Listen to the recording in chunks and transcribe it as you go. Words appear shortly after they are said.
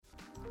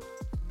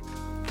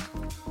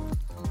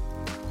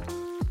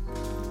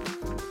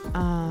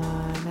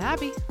I'm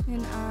Abby.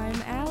 And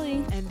I'm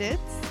Allie. And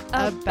it's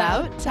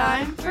About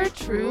Time for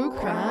True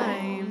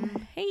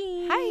Crime.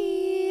 Hey.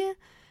 Hi.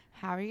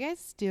 How are you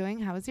guys doing?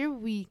 How was your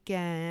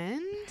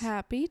weekend?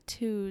 Happy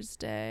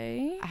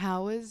Tuesday.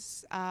 How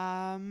was,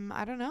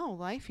 I don't know,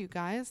 life, you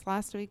guys?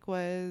 Last week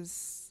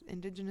was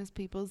Indigenous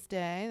Peoples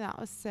Day. That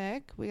was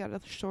sick. We got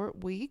a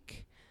short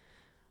week.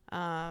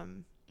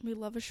 We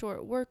love a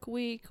short work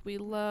week. We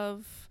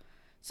love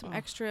some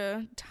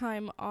extra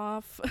time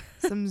off.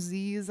 Some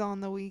Z's on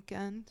the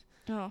weekend.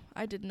 Oh,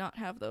 I did not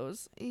have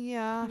those.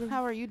 Yeah.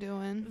 How are you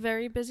doing?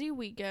 Very busy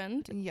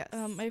weekend. Yes.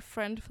 My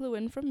friend flew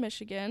in from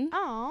Michigan.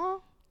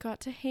 Aw.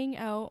 Got to hang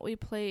out. We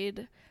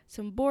played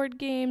some board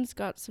games,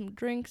 got some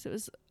drinks. It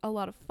was a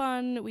lot of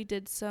fun. We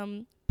did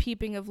some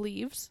peeping of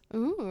leaves.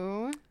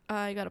 Ooh.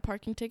 I got a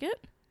parking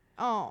ticket.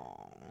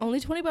 Oh. Only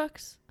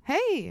 $20.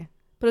 Hey.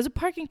 But it was a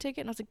parking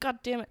ticket, and I was like, God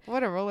damn it.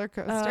 What a roller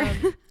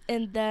coaster.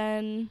 And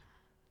then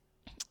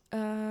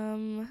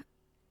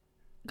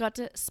got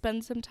to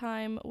spend some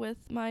time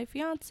with my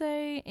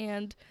fiance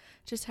and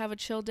just have a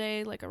chill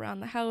day, like, around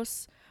the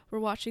house. We're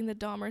watching the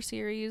Dahmer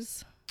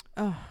series.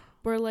 Oh.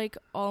 We're, like,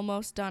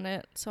 almost done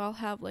it, so I'll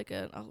have, like,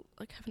 have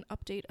an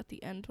update at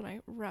the end when I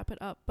wrap it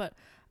up. But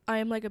I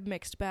am, like, a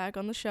mixed bag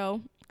on the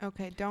show.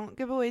 Okay, don't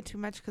give away too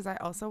much because I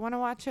also want to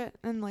watch it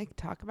and, like,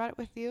 talk about it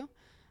with you.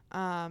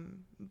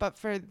 But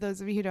for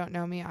those of you who don't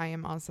know me, I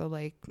am also,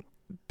 like,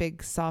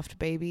 big soft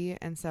baby,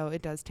 and so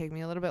it does take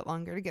me a little bit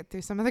longer to get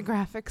through some of the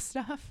graphic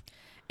stuff.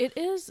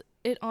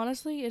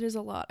 Honestly, it is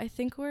a lot. I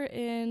think we're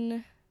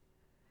in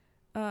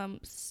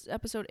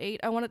episode 8.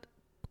 I want to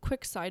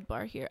quick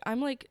sidebar here. I'm,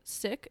 like,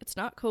 sick. It's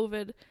not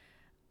COVID.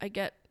 I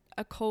get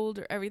a cold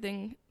or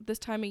everything this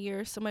time of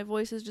year, so my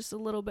voice is just a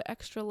little bit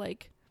extra,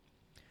 like,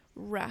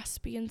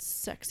 raspy and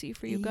sexy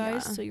for you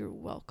guys. So you're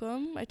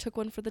welcome. I took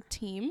one for the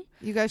team.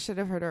 You guys should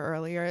have heard her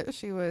earlier.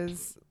 She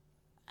was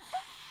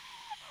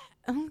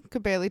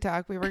could barely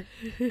talk. We were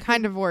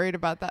kind of worried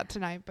about that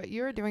tonight, but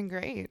you were doing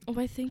great. Oh,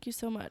 I thank you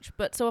so much.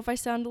 But so if I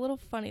sound a little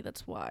funny,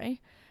 that's why.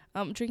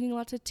 I'm drinking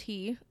lots of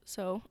tea,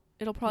 so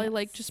it'll probably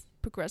like just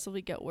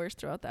progressively get worse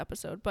throughout the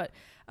episode. But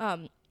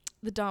the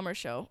Dahmer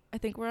show, I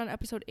think we're on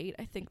episode 8.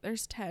 I think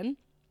there's 10.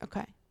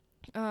 Okay.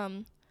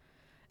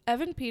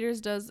 Evan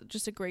Peters does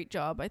just a great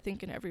job, I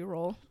think, in every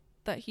role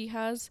that he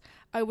has.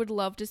 I would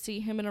love to see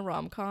him in a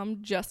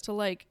rom-com just to,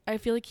 like, I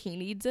feel like he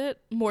needs it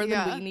more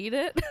than we need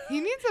it. He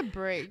needs a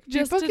break.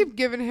 People keep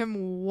giving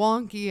him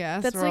wonky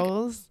ass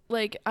roles.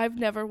 Like, I've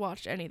never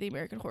watched any of the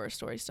American Horror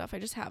Story stuff. I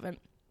just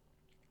haven't.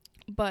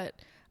 But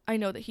I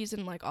know that he's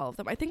in, like, all of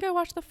them. I think I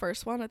watched the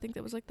first one. I think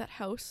there was, like, that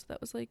house that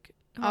was, like,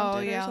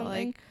 haunted or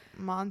something. Like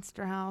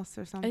Monster House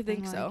or something. I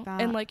think like so.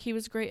 That. And, like, he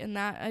was great in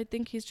that. I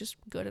think he's just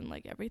good in,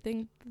 like,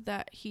 everything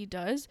that he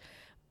does.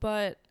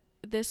 But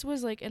this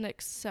was, like, an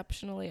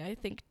exceptionally, I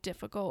think,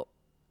 difficult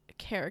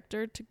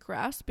character to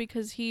grasp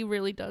because he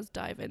really does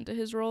dive into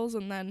his roles,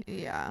 and then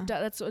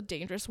that's a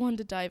dangerous one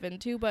to dive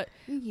into. But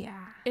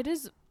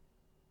it's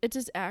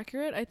as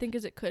accurate, I think,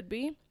 as it could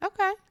be.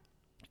 Okay.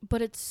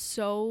 But it's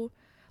so,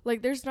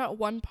 like, there's not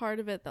one part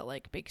of it that,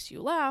 like, makes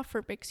you laugh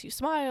or makes you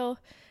smile.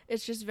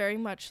 It's just very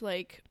much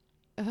like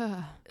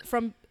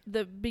from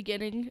the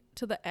beginning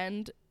to the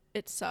end,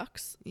 it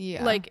sucks.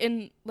 Yeah. Like,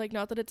 in, like,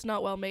 not that it's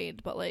not well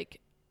made, but, like,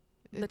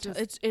 it's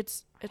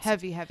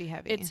heavy.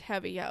 It's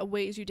heavy. Yeah, it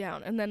weighs you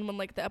down. And then when,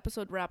 like, the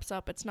episode wraps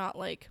up, it's not,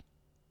 like,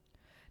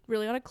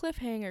 really on a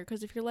cliffhanger,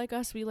 because if you're like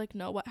us, we, like,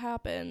 know what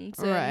happens.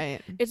 Right.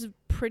 It's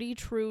pretty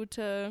true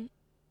to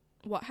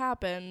what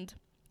happened.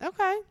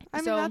 Okay. I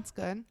mean, that's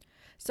good.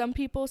 Some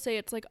people say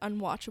it's, like,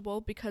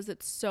 unwatchable because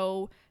it's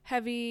so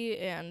heavy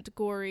and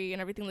gory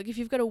and everything. Like, if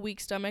you've got a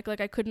weak stomach,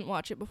 like, I couldn't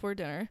watch it before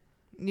dinner.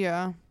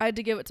 Yeah. I had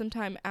to give it some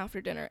time after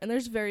dinner. And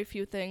there's very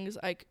few things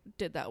I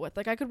did that with.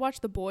 Like, I could watch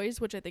The Boys,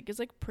 which I think is,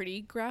 like,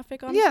 pretty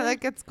graphic, honestly. Yeah, that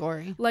gets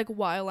gory. Like,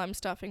 while I'm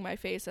stuffing my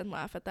face and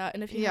laugh at that.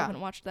 And if you haven't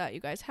watched that, you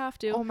guys have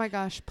to. Oh, my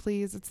gosh,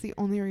 please. It's the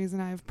only reason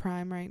I have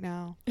Prime right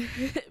now.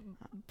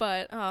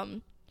 But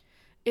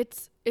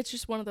it's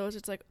just one of those.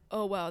 It's like,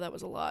 oh, wow, that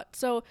was a lot.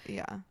 So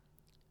yeah.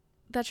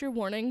 That's your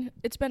warning.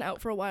 It's been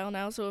out for a while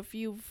now, so if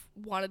you've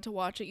wanted to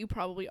watch it, you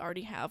probably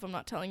already have. I'm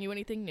not telling you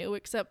anything new,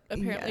 except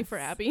apparently for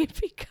Abby,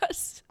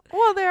 because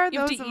there are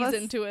those you have to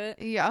ease into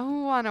it. Yeah,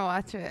 who want to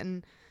watch it,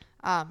 and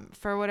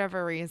for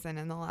whatever reason,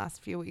 in the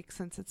last few weeks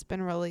since it's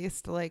been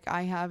released, like,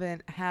 I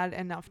haven't had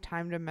enough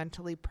time to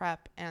mentally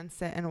prep and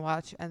sit and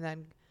watch, and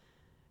then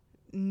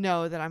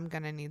know that I'm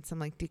gonna need some,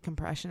 like,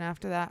 decompression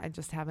after that. I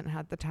just haven't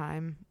had the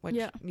time, which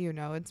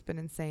it's been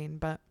insane,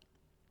 but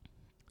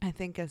I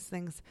think as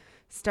things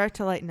start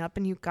to lighten up,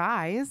 and you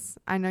guys,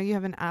 I know you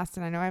haven't asked,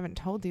 and I know I haven't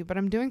told you, but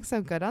I'm doing so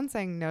good on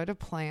saying no to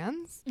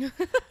plans.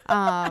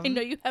 I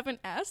know you haven't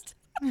asked.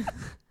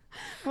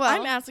 Well,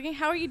 I'm asking,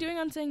 how are you doing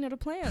on saying no to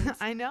plans?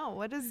 I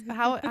know.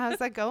 How's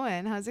that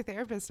going? How's your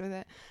therapist with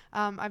it?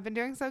 I've been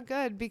doing so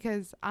good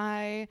because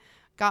I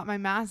got my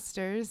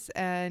master's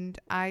and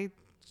I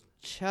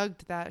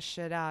chugged that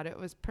shit out. It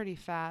was pretty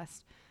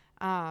fast.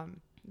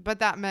 But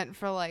that meant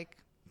for, like,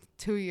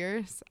 2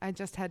 years, I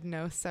just had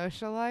no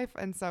social life.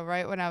 And so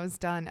right when I was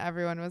done,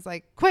 everyone was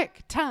like,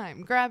 quick,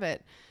 time, grab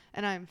it.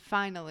 And I'm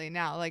finally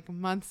now, like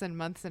months and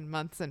months and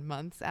months and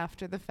months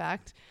after the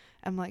fact,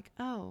 I'm like,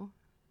 oh,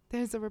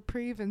 there's a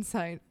reprieve in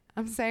sight.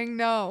 I'm saying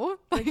no.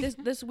 Like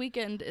this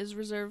weekend is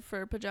reserved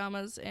for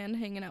pajamas and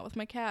hanging out with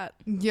my cat.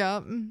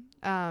 Yep.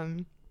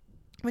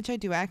 Which I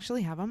do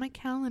actually have on my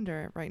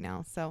calendar right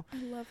now. So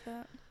I love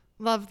that.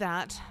 Love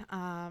that.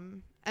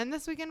 And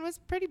this weekend was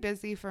pretty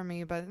busy for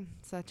me, but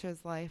such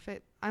is life.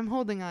 I'm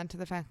holding on to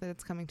the fact that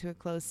it's coming to a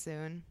close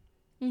soon.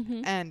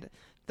 Mm-hmm. And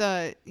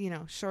the,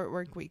 short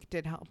work week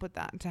did help with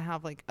that, to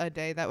have like a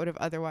day that would have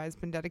otherwise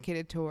been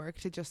dedicated to work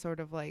to just sort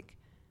of like,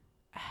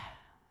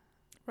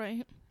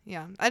 right.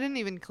 Yeah. I didn't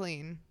even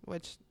clean,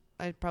 which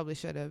I probably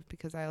should have,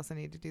 because I also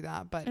need to do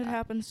that. But it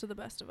happens to the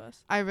best of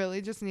us. I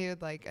really just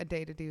needed like a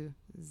day to do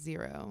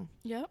zero.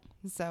 Yep.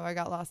 So I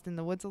got lost in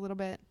the woods a little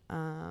bit.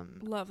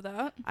 Love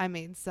that. I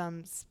made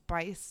some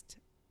spiced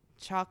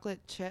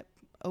chocolate chip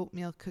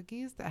oatmeal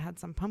cookies that had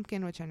some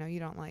pumpkin, which I know you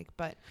don't like,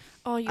 but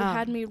oh, you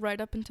had me right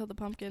up until the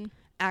pumpkin.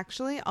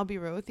 Actually, I'll be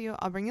real with you.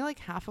 I'll bring you like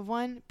half of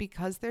one,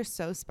 because they're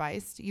so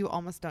spiced, you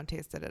almost don't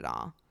taste it at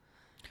all.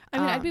 I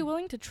mean, I'd be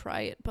willing to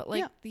try it, but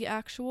like the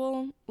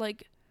actual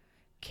like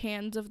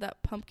cans of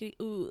that pumpkin,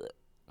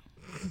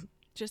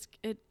 just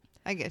it.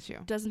 I get you.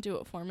 Doesn't do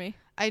it for me.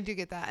 I do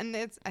get that, and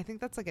I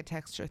think that's like a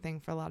texture thing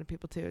for a lot of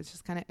people too. It's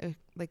just kind of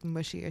like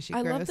mushy, gross.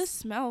 I love the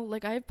smell.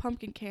 Like I have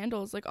pumpkin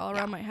candles like all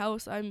around my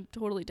house. I'm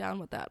totally down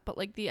with that. But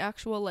like the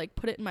actual like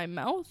put it in my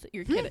mouth,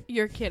 you're kidding.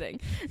 You're kidding.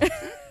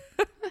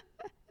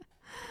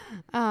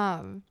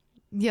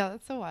 Yeah,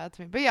 that's so wild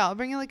to me. But yeah, I'll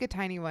bring you like a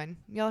tiny one.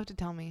 You'll have to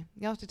tell me.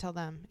 You'll have to tell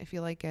them if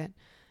you like it.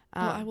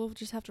 Well, I will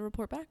just have to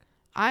report back.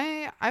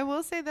 I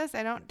will say this.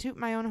 I don't toot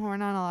my own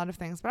horn on a lot of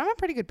things, but I'm a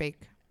pretty good bake.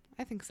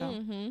 I think so.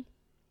 Mm-hmm.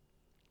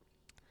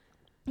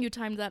 You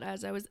timed that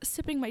as I was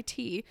sipping my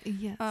tea.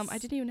 Yes. I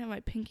didn't even have my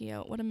pinky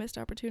out. What a missed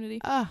opportunity.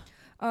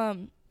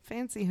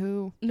 Fancy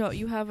who? No,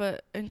 you have a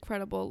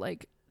incredible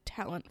like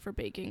talent for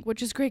baking,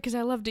 which is great because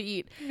I love to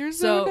eat. You're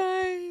so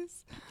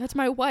nice. That's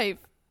my wife.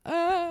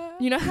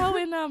 You know how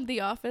in The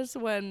Office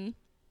when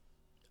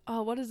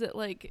what is it,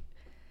 like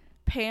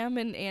Pam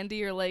and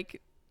Andy are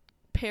like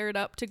paired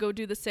up to go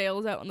do the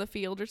sales out in the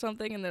field or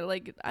something, and they're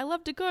like, I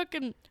love to cook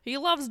and he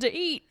loves to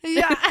eat.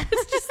 Yeah.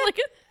 It's just like,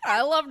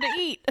 I love to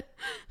eat.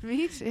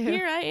 Me too.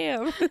 Here I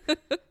am.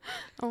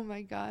 Oh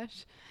my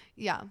gosh.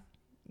 Yeah.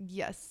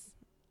 Yes.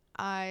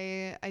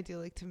 I do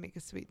like to make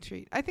a sweet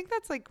treat. I think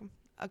that's like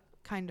a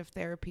kind of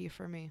therapy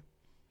for me.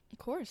 Of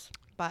course.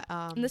 But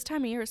and this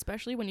time of year,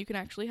 especially when you can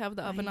actually have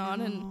the oven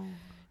on and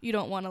you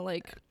don't want to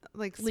like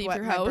leave sweat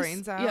your my house.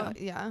 brains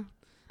out. Yeah.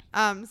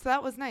 So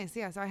that was nice.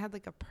 Yeah. So I had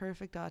like a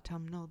perfect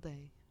autumnal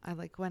day. I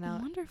like went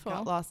out,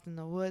 got lost in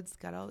the woods,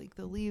 got all like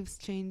the leaves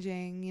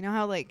changing. You know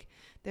how like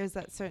there's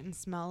that certain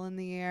smell in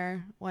the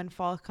air when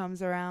fall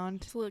comes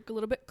around? It's like a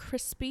little bit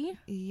crispy.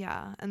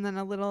 Yeah. And then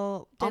a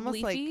little dead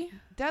leafy. Like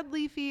dead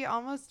leafy,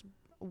 almost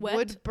wet,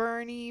 wood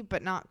burny,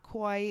 but not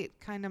quite,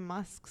 kind of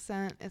musk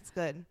scent. It's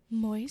good.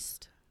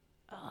 Moist.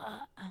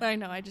 I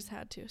know. I just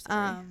had to.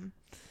 Sorry.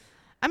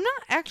 I'm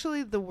not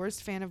actually the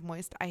worst fan of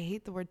moist. I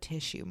hate the word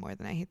tissue more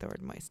than I hate the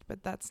word moist,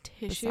 but that's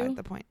beside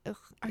the point. Ugh,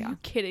 Are you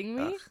kidding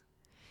me? Ugh.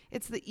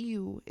 It's the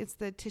ew. It's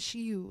the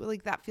tissue.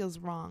 Like that feels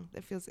wrong.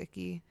 That feels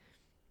icky.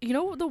 You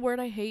know the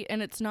word I hate,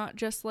 and it's not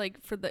just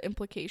like for the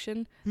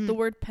implication. The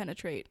word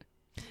penetrate.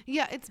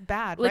 Yeah, it's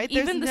bad, like, right?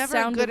 Even there's the never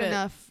sound a good of it,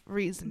 enough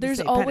reason there's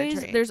to say always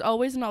penetrate. There's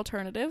always an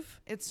alternative.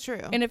 It's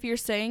true. And if you're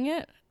saying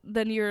it,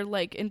 then you're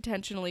like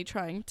intentionally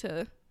trying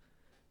to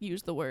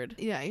use the word.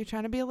 Yeah, you're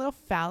trying to be a little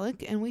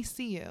phallic, and we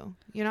see you.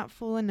 You're not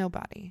fooling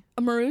nobody.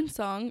 A maroon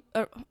song.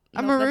 A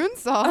maroon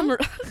song?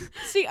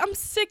 See, I'm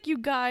sick, you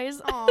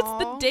guys. Aww,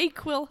 it's the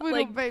Dayquil, little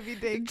like, baby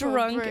Dayquil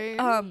drunk.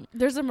 brain.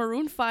 There's a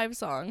Maroon 5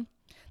 song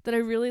that I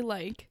really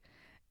like,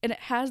 and it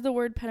has the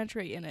word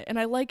penetrate in it. And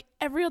I like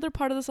every other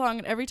part of the song,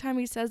 and every time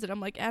he says it, I'm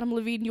like, Adam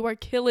Levine, you are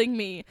killing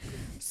me.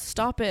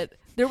 Stop it.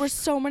 There were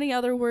so many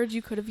other words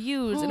you could have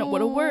used, and it would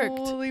have worked.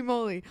 Holy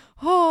moly.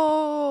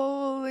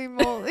 Holy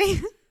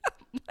moly.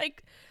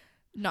 Like,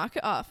 knock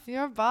it off.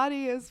 Your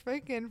body is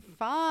freaking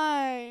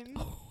fine.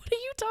 What are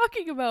you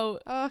talking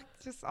about? Oh,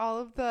 just all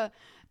of the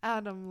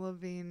Adam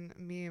Levine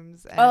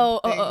memes and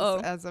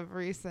things as of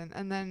recent.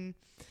 And then,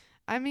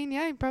 I mean,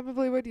 yeah, he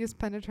probably would use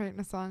penetrate in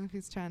a song if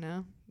he's trying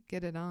to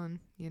get it on,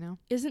 you know?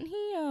 Isn't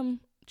he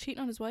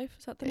cheating on his wife?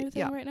 Is that the new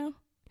thing right now?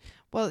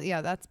 Well, yeah,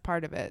 that's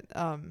part of it.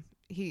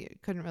 He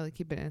couldn't really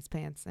keep it in his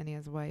pants, and he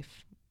has a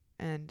wife.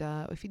 And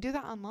if you do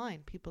that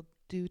online, people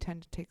do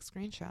tend to take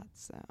screenshots.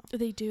 So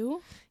they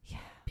do? Yeah.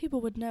 People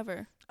would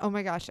never. Oh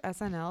my gosh,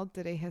 SNL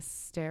did a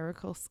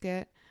hysterical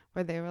skit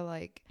where they were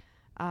like,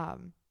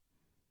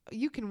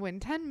 you can win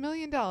 $10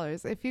 million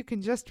if you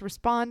can just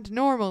respond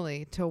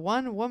normally to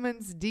one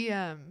woman's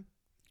DM.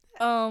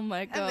 Oh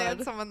my God. And they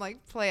had someone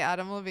like play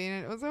Adam Levine,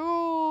 and it was,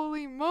 holy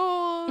holy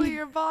moly,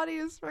 your body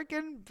is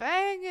freaking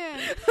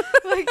banging.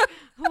 Like,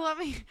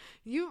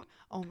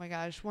 oh my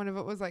gosh, one of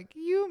it was like,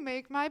 you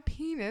make my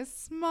penis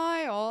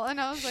smile.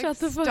 And I was Shut like,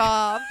 the fuck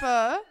stop.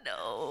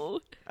 No.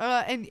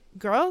 And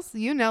girls,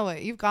 you know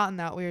it. You've gotten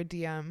that weird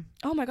DM.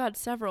 Oh my God,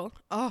 several.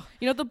 Oh,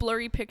 You know the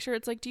blurry picture?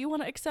 It's like, do you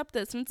want to accept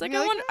this? And it's like,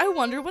 You're like, I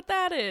wonder what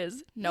that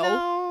is.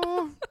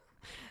 No.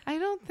 I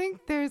don't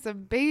think there's a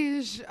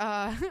beige,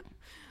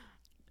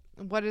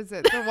 what is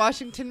it? The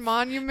Washington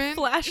Monument?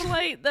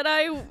 Flashlight that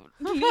I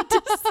need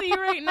to see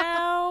right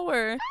now.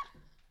 Or,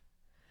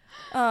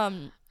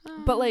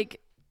 but like,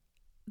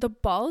 the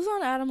balls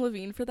on Adam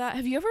Levine for that.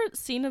 Have you ever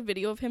seen a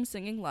video of him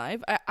singing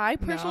live? I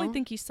personally No.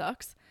 think he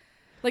sucks.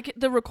 Like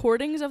the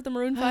recordings of the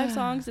Maroon 5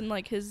 songs and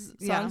like his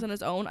songs on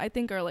his own, I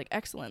think are like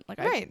excellent. Like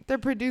Right. They're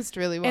produced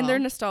really well. and they're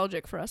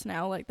nostalgic for us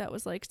now. Like that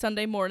was like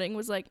Sunday morning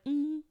was like,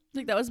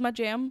 like that was my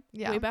jam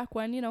way back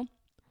when, you know.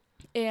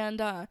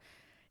 And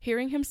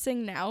hearing him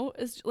sing now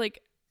is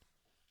like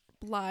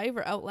live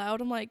or out loud.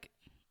 I'm like,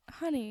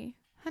 honey,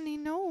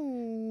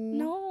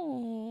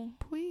 no,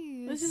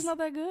 please. this is not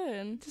that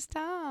good. Just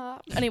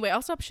stop. Anyway,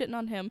 I'll stop shitting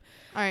on him.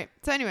 All right.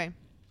 So anyway,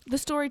 The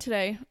story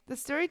today.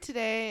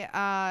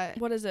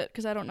 What is it?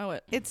 Because I don't know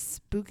it. It's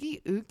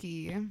spooky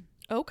ooky.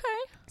 Okay.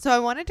 So I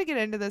wanted to get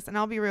into this, and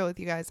I'll be real with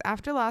you guys.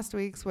 After last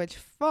week's, which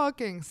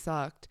fucking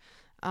sucked,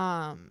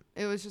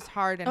 it was just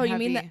hard and heavy. You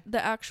mean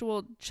the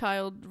actual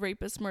child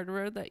rapist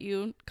murderer that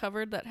you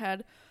covered that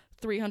had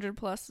 300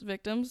 plus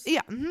victims?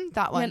 Yeah,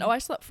 that one. And I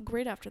slept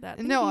great after that.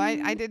 No,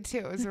 I did too.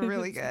 It was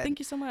really good. Thank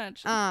you so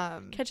much.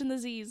 Catching the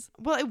Z's.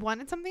 Well, I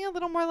wanted something a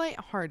little more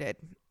lighthearted.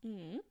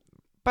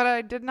 But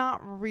I did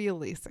not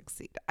really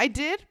succeed. I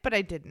did, but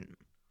I didn't.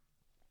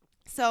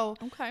 So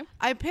okay.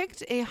 I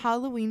picked a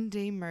Halloween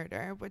Day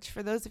murder, which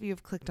for those of you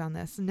who've clicked on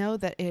this know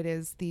that it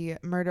is the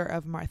murder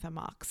of Martha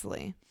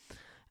Moxley.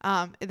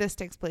 This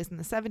takes place in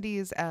the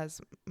 70s,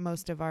 as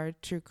most of our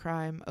true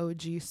crime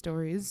OG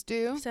stories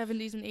do.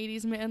 70s and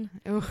 80s, man.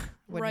 Ugh,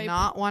 would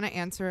not want to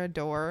answer a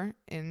door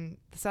in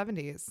the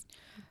 70s.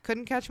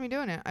 Couldn't catch me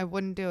doing it. I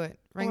wouldn't do it.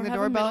 Ring Or the have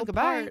a doorbell. middle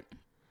Goodbye. part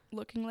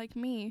looking like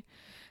me.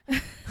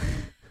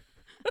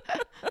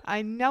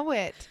 I know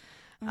it.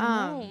 I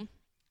know.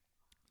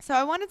 So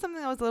I wanted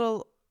something that was a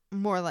little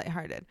more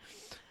lighthearted.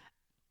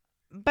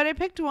 But I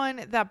picked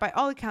one that by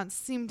all accounts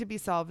seemed to be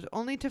solved,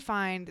 only to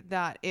find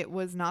that it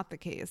was not the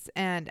case.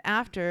 And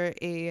after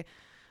a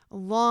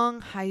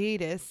long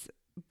hiatus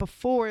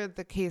before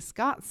the case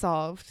got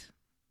solved,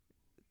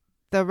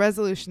 the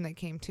resolution they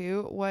came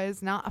to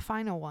was not a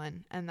final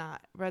one, and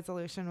that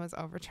resolution was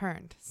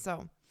overturned.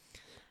 So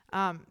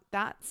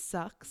that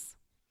sucks.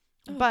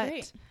 Oh, but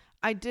great.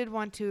 I did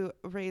want to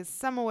raise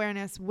some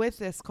awareness with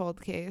this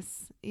cold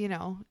case, you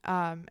know,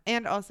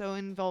 and also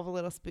involve a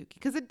little spooky,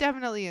 because it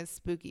definitely is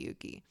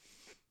spooky-ooky.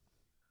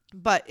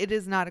 But it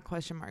is not a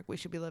question mark we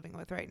should be living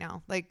with right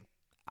now. Like,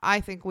 I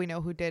think we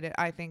know who did it.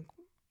 I think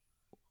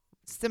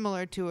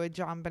similar to a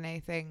John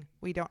Bonet thing,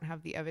 we don't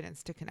have the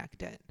evidence to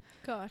connect it.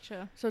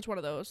 Gotcha. So it's one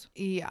of those.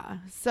 Yeah.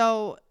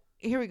 So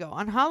here we go.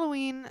 On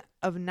Halloween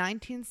of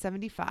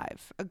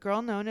 1975, a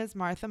girl known as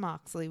Martha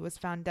Moxley was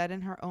found dead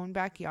in her own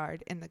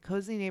backyard in the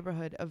cozy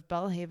neighborhood of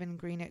Bellhaven,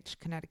 Greenwich,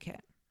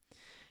 Connecticut.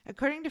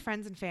 According to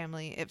friends and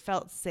family, it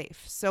felt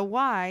safe. So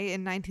why,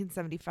 in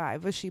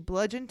 1975, was she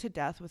bludgeoned to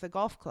death with a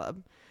golf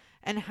club?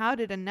 And how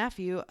did a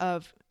nephew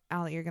of,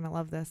 Allie, you're going to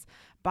love this,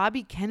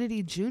 Bobby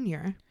Kennedy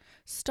Jr.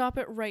 Stop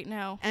it right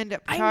now. end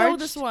up I charged, know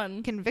this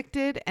one.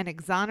 convicted, and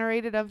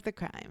exonerated of the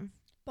crime?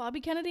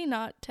 Bobby Kennedy,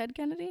 not Ted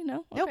Kennedy?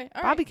 No? Nope, Okay.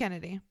 All Bobby right.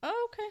 Kennedy.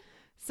 Oh, okay.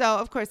 So,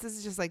 of course, this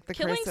is just like the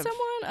Killing curse of...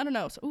 someone? I don't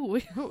know. So,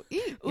 Ooh,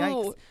 yikes.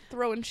 ooh,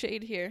 throwing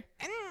shade here.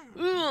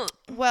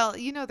 Well,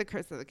 you know the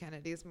curse of the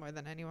Kennedys more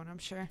than anyone, I'm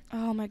sure.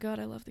 Oh my God,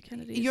 I love the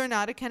Kennedys. You're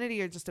not a Kennedy,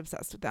 you're just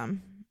obsessed with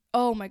them.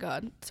 Oh my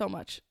God, so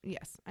much.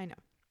 Yes, I know.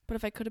 But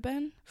if I could have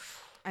been,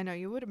 I know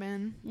you would have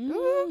been.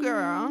 Ooh,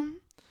 girl.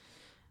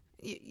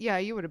 Yeah,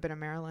 you would have been a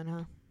Marilyn,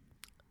 huh?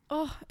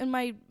 oh, and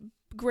my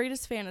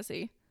greatest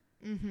fantasy,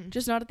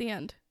 just not at the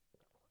end.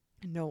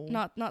 No.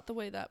 Not the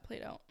way that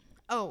played out.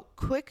 Oh,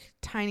 quick,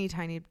 tiny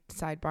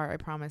sidebar. I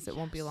promise it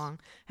won't be long.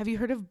 Have you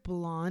heard of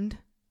Blonde?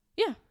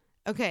 Yeah.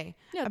 Okay.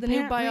 Yeah, the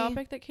new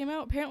biopic that came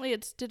out. Apparently,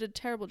 it did a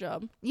terrible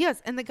job.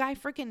 Yes, and the guy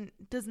freaking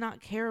does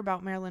not care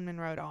about Marilyn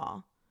Monroe at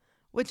all,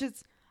 which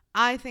is,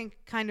 I think,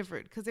 kind of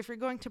rude. Because if you're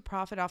going to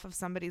profit off of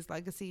somebody's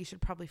legacy, you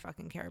should probably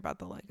fucking care about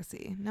the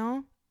legacy.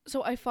 No?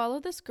 So I follow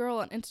this girl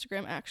on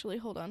Instagram, actually.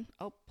 Hold on.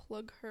 I'll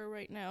plug her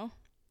right now.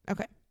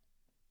 Okay.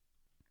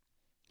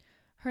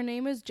 Her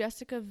name is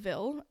Jessica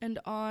Ville, and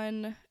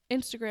on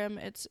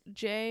Instagram, it's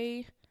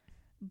J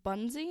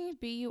Bunzie,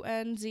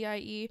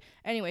 Bunzie.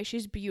 Anyway,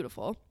 she's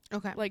beautiful.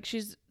 Okay. Like,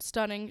 she's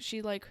stunning.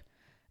 She, like,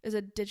 is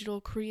a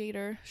digital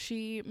creator.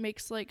 She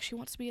makes, like, she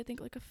wants to be, I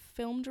think, like, a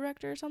film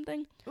director or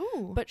something.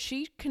 Ooh. But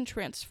she can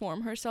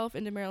transform herself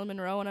into Marilyn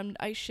Monroe, and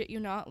I shit you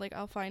not, like,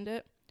 I'll find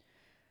it.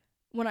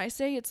 When I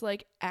say it's,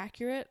 like,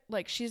 accurate,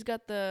 like, she's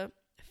got the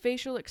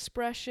facial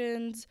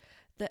expressions,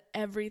 the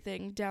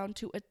everything down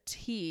to a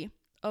T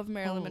of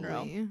Marilyn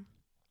Monroe.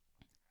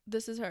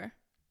 This is her.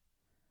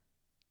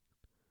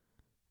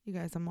 You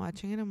guys, I'm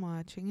watching it. I'm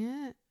watching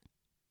it.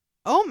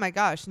 Oh my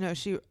gosh. No,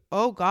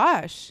 oh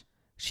gosh.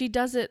 She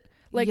does it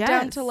like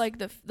down to like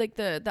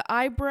the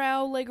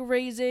eyebrow like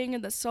raising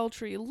and the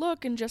sultry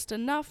look and just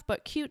enough,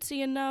 but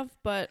cutesy enough,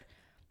 but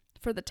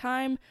for the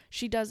time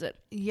she does it.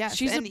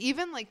 Yes. And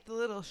even like the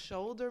little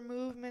shoulder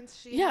movements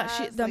she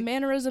has. The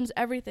mannerisms,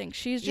 everything.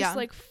 She's just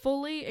like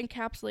fully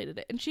encapsulated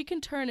it. And she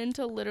can turn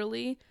into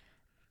literally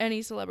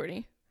any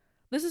celebrity.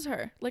 This is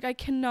her. Like, I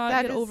cannot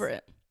get over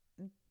it.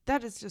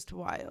 That is just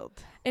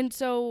wild. And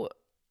so,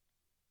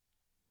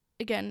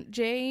 again,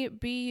 JBUNZIE,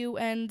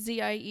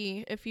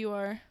 if you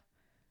are,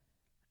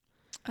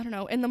 I don't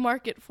know, in the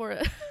market for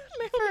it.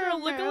 For a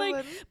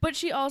lookalike. But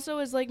she also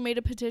has like made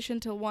a petition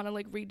to want to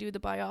like redo the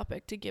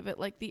biopic to give it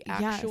like the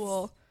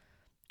actual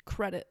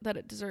credit that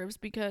it deserves,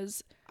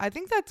 because I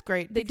think that's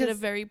great. They did a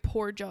very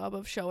poor job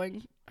of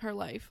showing her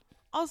life.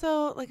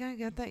 Also, like, I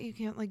get that you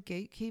can't like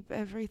gatekeep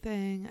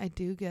everything. I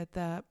do get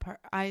that part.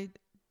 I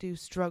do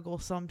struggle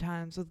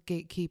sometimes with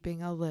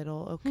gatekeeping a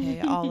little. Okay,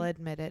 I'll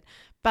admit it.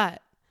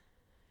 But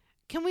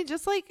can we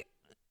just like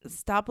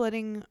stop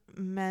letting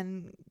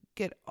men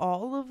get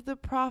all of the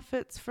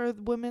profits for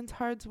women's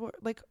hard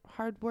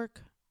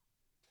work?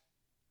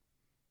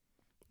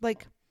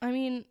 Like, I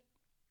mean,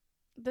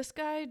 this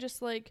guy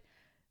just like,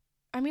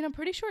 I mean, I'm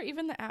pretty sure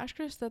even the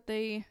actress that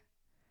they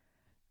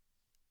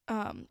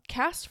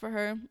cast for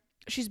her,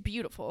 she's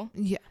beautiful.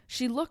 Yeah.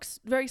 She looks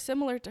very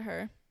similar to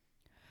her.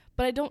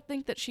 But I don't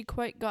think that she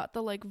quite got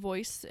the like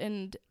voice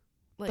and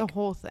like the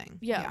whole thing.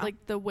 Yeah,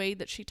 like the way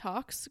that she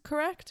talks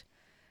correct.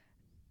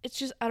 It's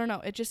just, I don't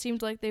know. It just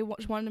seemed like they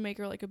wanted to make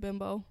her like a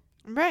bimbo.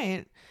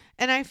 Right.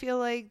 And I feel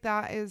like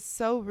that is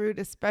so rude,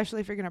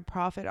 especially if you're going to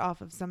profit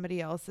off of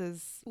somebody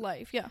else's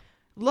life. Yeah.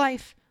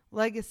 Life,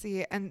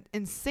 legacy, and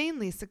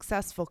insanely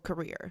successful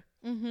career.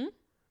 Mm-hmm.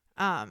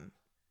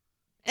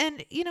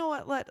 And you know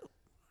what? Let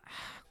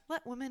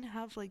women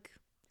have like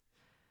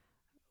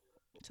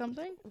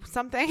something.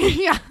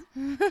 Yeah.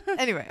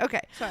 Anyway,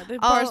 okay. Sorry, the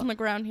bars on the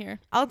ground here.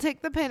 I'll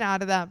take the pin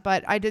out of that,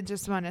 but I did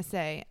just want to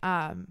say,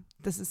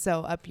 this is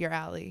so up your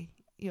alley.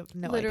 You have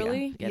no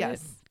Literally? idea.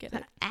 Yes. Get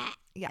it.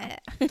 Yeah.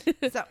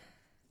 So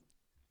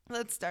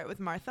let's start with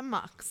Martha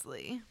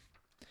Moxley.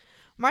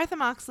 Martha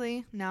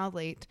Moxley, now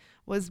late,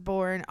 was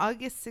born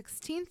August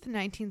 16th,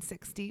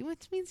 1960,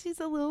 which means she's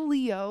a little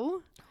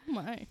Leo. Oh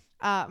my.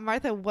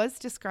 Martha was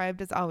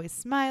described as always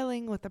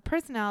smiling with a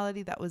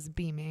personality that was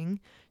beaming.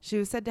 She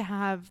was said to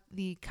have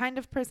the kind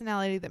of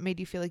personality that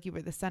made you feel like you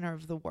were the center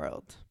of the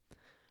world.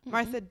 Mm-hmm.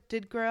 Martha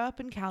did grow up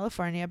in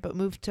California, but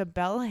moved to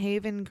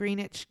Bellhaven,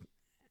 Greenwich,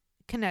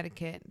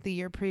 Connecticut the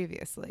year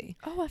previously.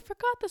 Oh, I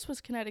forgot this was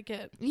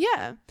Connecticut.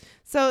 Yeah.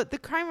 So the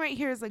crime rate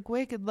here is like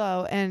wicked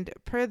low. And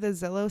per the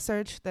Zillow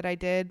search that I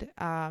did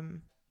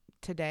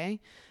today,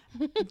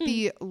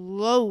 the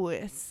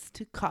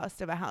lowest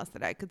cost of a house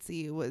that I could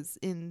see was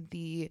in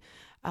the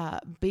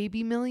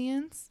baby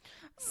millions.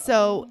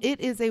 So it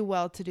is a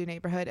well-to-do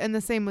neighborhood. And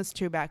the same was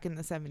true back in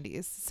the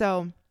 70s.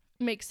 So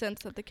makes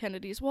sense that the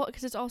Kennedys, well,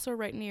 because it's also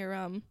right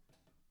near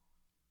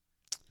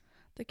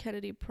the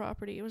Kennedy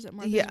property. Was it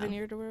Martha's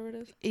Vineyard or whatever it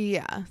is?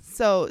 Yeah.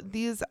 So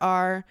these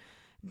are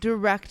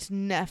direct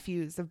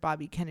nephews of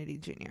Bobby Kennedy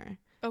Jr.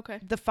 Okay.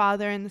 The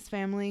father in this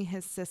family,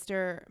 his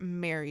sister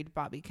married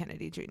Bobby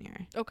Kennedy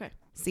Jr. Okay.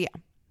 So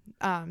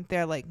yeah,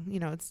 they're like,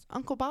 it's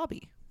Uncle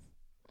Bobby.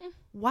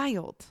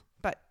 Wild,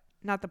 but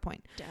not the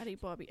point. Daddy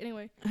Bobby.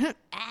 Anyway.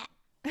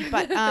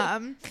 But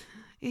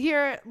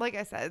here, like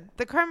I said,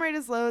 the crime rate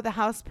is low, the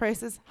house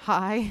price is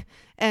high,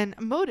 and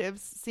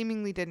motives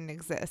seemingly didn't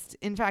exist.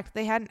 In fact,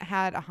 they hadn't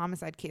had a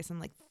homicide case in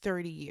like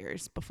 30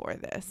 years before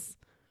this.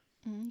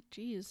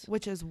 Jeez.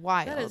 Which is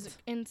wild. That is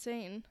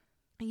insane.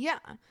 Yeah.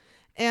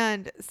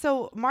 And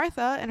so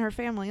Martha and her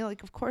family,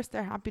 like, of course,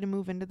 they're happy to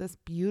move into this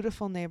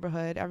beautiful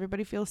neighborhood.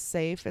 Everybody feels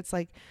safe. It's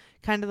like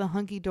kind of the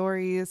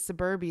hunky-dory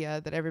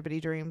suburbia that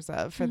everybody dreams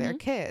of for their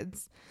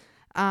kids.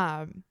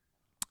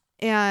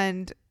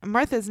 And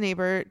Martha's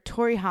neighbor,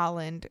 Tori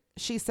Holland,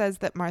 she says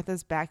that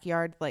Martha's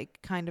backyard like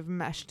kind of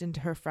meshed into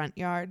her front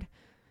yard.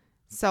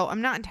 So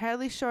I'm not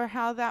entirely sure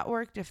how that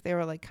worked, if they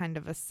were like kind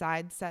of a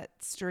side set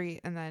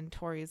street and then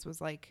Tori's was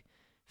like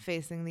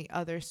facing the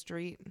other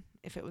street,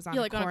 if it was on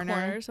a corner. On a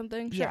corner or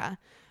something. Sure. Yeah.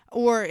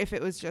 Or if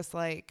it was just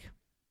like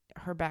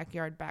her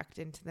backyard backed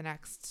into the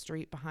next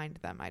street behind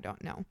them. I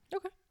don't know.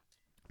 Okay.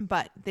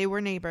 But they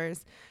were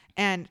neighbors,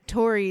 and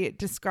Tori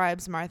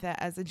describes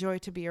Martha as a joy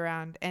to be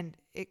around, and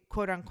it,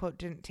 quote unquote,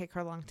 didn't take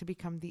her long to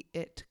become the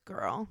it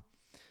girl.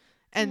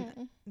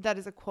 And that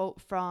is a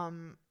quote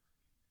from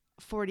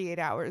 48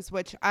 Hours,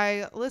 which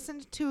I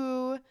listened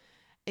to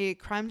a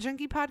Crime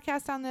Junkie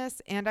podcast on this,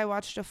 and I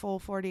watched a full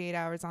 48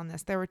 Hours on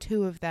this. There were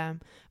two of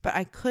them, but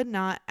I could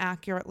not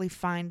accurately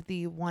find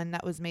the one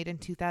that was made in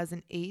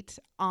 2008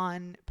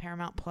 on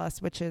Paramount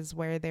Plus, which is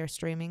where they're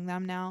streaming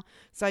them now.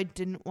 So I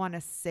didn't want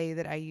to say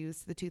that I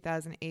used the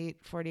 2008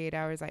 48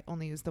 Hours. I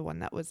only used the one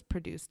that was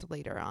produced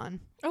later on.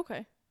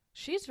 Okay.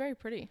 She's very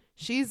pretty.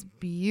 She's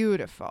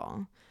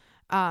beautiful.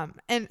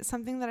 And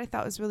something that I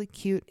thought was really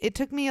cute, it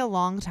took me a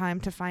long time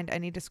to find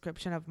any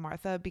description of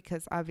Martha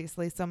because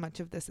obviously so much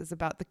of this is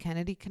about the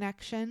Kennedy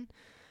connection.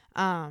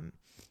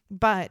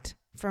 But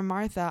for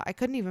Martha, I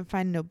couldn't even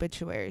find an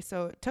obituary.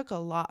 So it took a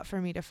lot for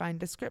me to find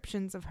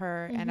descriptions of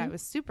her. Mm-hmm. And I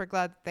was super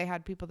glad that they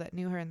had people that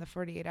knew her in the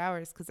 48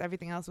 hours because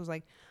everything else was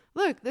like,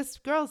 look, this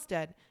girl's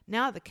dead.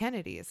 Now the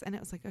Kennedys. And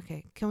it was like,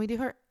 okay, can we do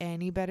her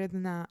any better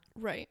than that?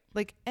 Right.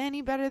 Like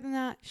any better than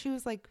that? She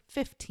was like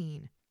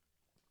 15.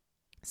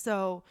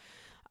 So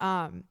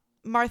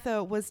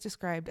Martha was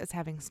described as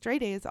having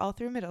straight A's all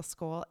through middle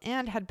school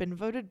and had been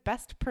voted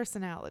best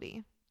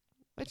personality,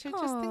 which I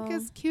just think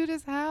is cute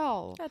as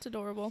hell. That's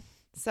adorable.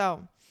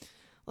 So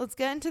let's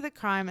get into the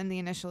crime and the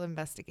initial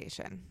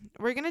investigation.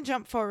 We're going to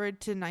jump forward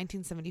to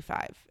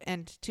 1975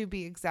 and to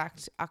be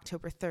exact,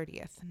 October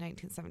 30th,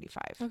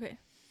 1975. Okay.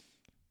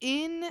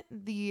 In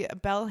the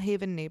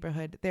Bellhaven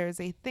neighborhood, there is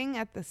a thing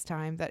at this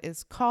time that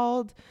is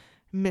called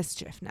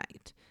Mischief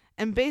Night.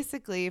 And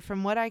basically,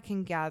 from what I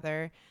can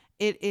gather,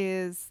 it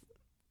is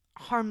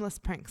harmless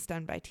pranks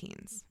done by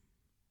teens.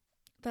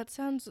 That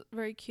sounds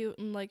very cute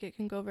and like it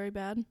can go very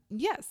bad.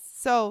 Yes.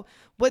 So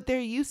what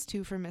they're used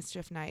to for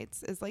Mischief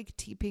Nights is like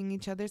TPing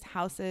each other's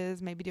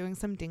houses, maybe doing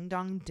some ding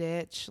dong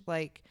ditch,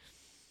 like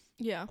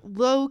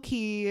low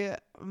key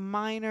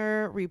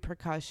minor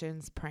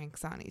repercussions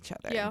pranks on each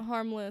other. Yeah,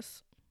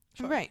 harmless.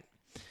 Sure. Right.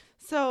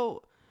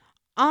 So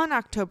on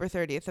October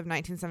 30th of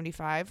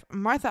 1975,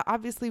 Martha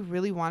obviously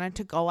really wanted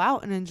to go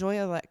out and enjoy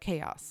all that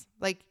chaos.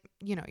 Like,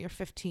 you know, you're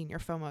 15, your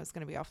FOMO is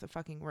going to be off the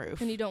fucking roof.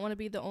 And you don't want to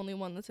be the only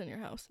one that's in your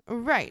house.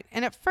 Right.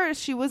 And at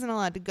first, she wasn't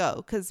allowed to go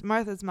because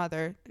Martha's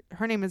mother,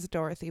 her name is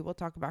Dorothy. We'll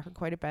talk about her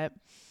quite a bit.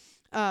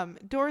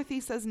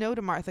 Dorothy says no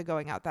to Martha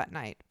going out that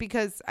night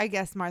because I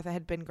guess Martha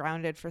had been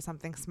grounded for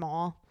something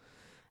small.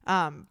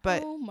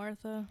 But oh,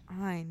 Martha.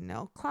 I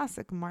know.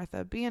 Classic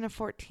Martha, being a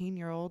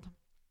 14-year-old.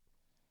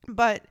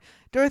 But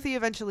Dorothy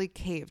eventually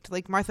caved.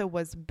 Like, Martha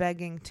was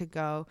begging to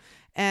go.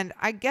 And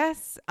I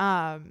guess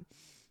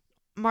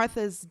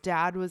Martha's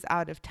dad was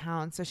out of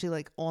town, so she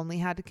like only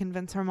had to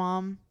convince her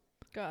mom.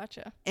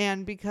 Gotcha.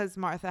 And because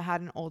Martha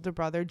had an older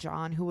brother,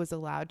 John, who was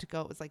allowed to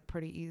go, it was like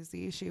pretty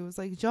easy. She was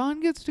like,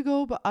 John gets to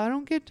go, but I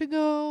don't get to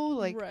go.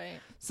 Like, right.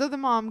 So the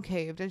mom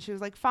caved and she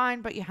was like,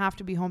 fine, but you have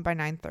to be home by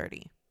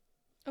 9:30.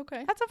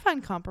 Okay. That's a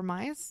fine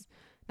compromise.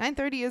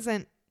 9:30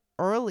 isn't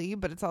early,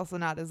 but it's also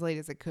not as late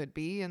as it could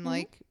be. And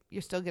like,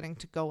 you're still getting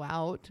to go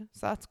out.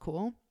 So that's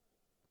cool.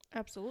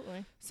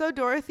 Absolutely. So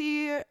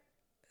Dorothy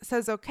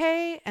says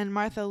okay, and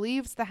Martha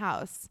leaves the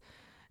house.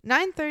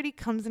 9:30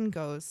 comes and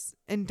goes,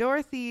 and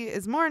Dorothy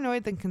is more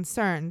annoyed than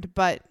concerned,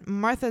 but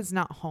Martha's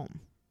not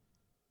home.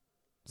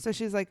 So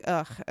she's like,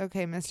 ugh,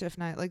 okay, Mischief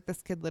Night. Like,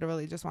 this kid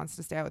literally just wants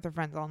to stay out with her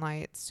friends all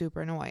night. It's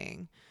super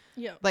annoying.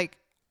 Yeah. Like,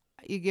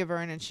 you give her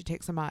in and she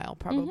takes a mile,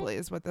 probably,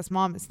 is what this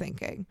mom is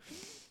thinking.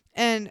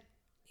 And,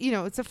 you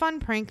know, it's a fun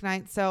prank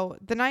night. So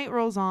the night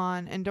rolls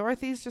on, and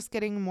Dorothy's just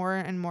getting more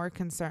and more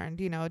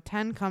concerned. You know,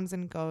 10 comes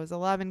and goes,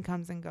 11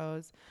 comes and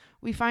goes.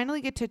 We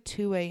finally get to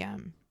 2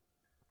 a.m.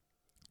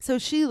 So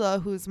Sheila,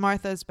 who's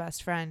Martha's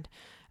best friend,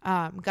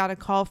 got a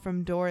call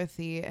from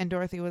Dorothy, and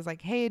Dorothy was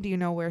like, hey, do you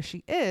know where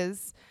she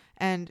is?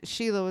 And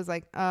Sheila was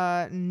like,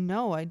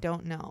 no, I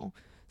don't know.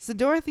 So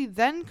Dorothy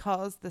then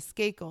calls the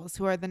Skakels,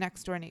 who are the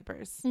next door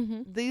neighbors.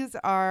 Mm-hmm. These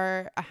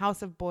are a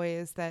house of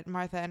boys that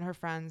Martha and her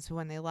friends, who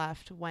when they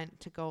left,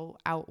 went to go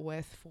out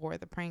with for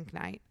the prank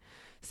night.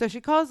 So she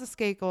calls the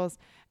Skakels,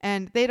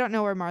 and they don't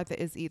know where Martha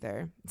is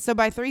either. So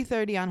by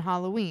 3:30 on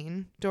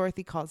Halloween,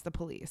 Dorothy calls the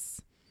police.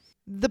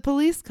 The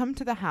police come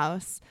to the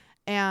house,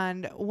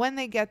 and when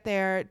they get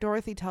there,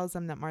 Dorothy tells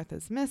them that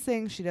Martha's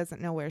missing. She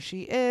doesn't know where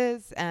she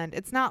is, and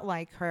it's not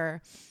like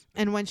her.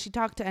 And when she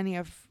talked to any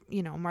of,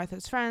 you know,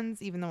 Martha's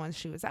friends, even the ones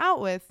she was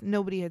out with,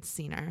 nobody had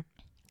seen her.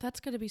 That's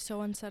going to be so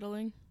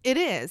unsettling. It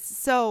is.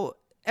 So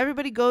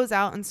everybody goes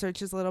out and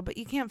searches a little, but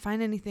you can't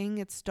find anything.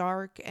 It's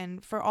dark.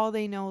 And for all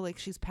they know, like,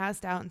 she's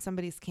passed out in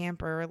somebody's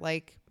camper,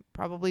 like,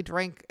 probably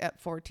drank at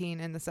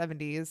 14 in the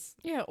 70s.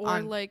 Yeah,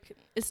 or like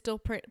is still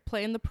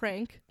playing the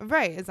prank.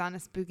 Right, is on a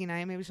spooky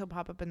night. Maybe she'll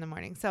pop up in the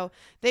morning. So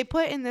they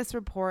put in this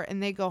report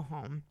and they go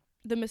home.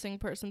 The missing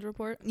persons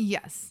report?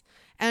 Yes.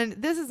 And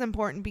this is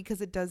important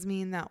because it does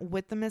mean that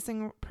with the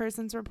missing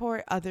persons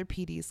report, other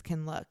PDs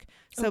can look.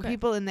 So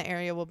people in the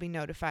area will be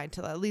notified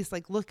to at least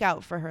like look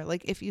out for her.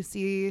 Like if you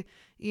see,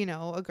 you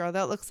know, a girl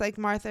that looks like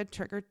Martha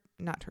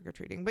not trick or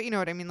treating, but you know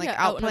what I mean? Like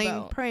out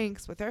playing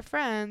pranks with her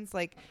friends,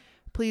 like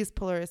please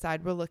pull her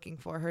aside. We're looking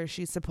for her.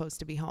 She's supposed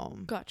to be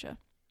home. Gotcha.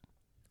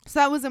 So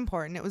that was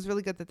important. It was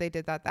really good that they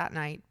did that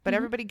night. But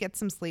everybody gets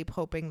some sleep,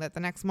 hoping that the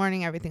next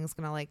morning everything's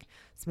going to like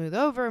smooth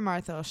over.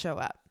 Martha will show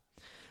up.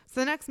 So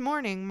the next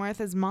morning,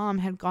 Martha's mom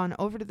had gone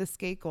over to the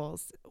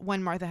Skakels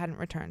when Martha hadn't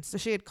returned. So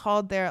she had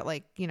called there at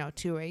like,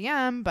 2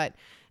 a.m., but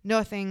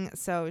nothing.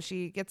 So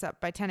she gets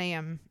up by 10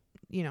 a.m.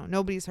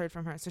 Nobody's heard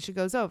from her. So she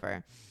goes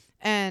over.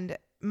 And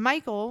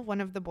Michael,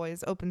 one of the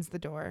boys, opens the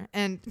door.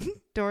 And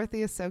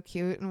Dorothy is so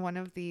cute. In one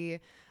of the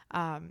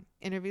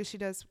interviews she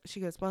does, she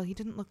goes, well, he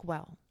didn't look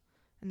well.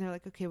 And they're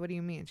like, okay, what do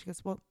you mean? She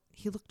goes, well,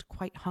 he looked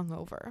quite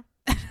hungover.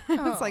 And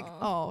It's like,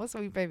 oh,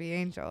 sweet baby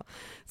angel.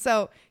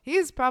 So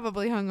he's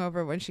probably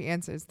hungover when she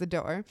answers the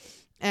door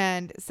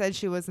and said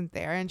she wasn't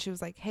there. And she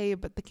was like, hey,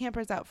 but the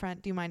camper's out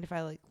front. Do you mind if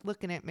I like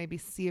look in it, maybe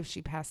see if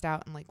she passed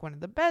out in like one of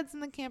the beds in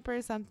the camper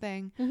or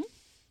something? Mm-hmm.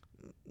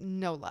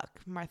 No luck.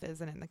 Martha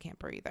isn't in the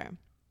camper either.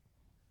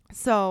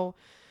 So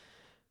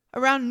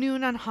around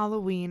noon on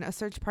Halloween, a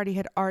search party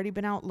had already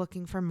been out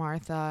looking for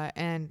Martha,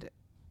 and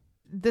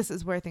this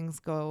is where things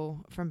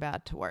go from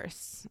bad to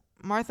worse.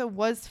 Martha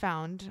was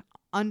found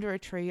under a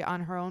tree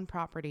on her own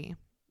property,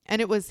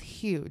 and it was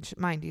huge,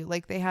 mind you.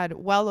 Like, they had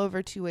well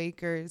over 2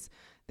 acres.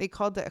 They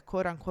called it a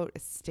quote-unquote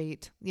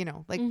estate, you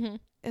know, like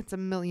it's $1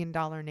 million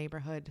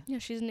neighborhood. Yeah,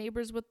 she's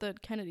neighbors with the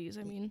Kennedys,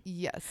 I mean.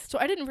 Yes. So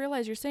I didn't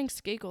realize you're saying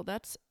Skakel.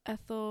 That's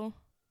Ethel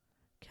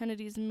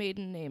Kennedy's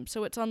maiden name.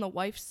 So it's on the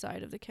wife's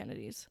side of the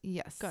Kennedys.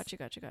 Yes. Gotcha.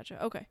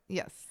 Okay.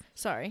 Yes.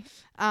 Sorry.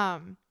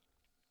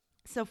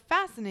 So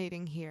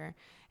fascinating here.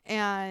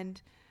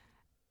 And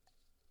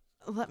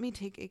let me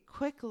take a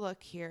quick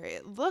look here.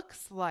 It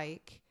looks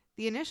like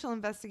the initial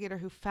investigator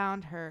who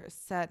found her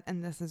said,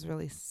 and this is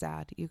really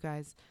sad, you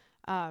guys,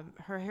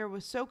 her hair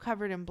was so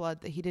covered in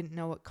blood that he didn't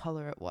know what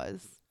color it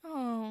was.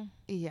 Oh.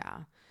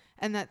 Yeah.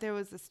 And that there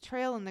was this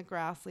trail in the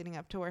grass leading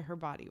up to where her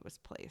body was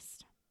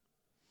placed.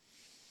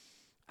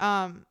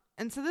 And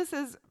so this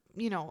is,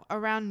 you know,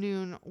 around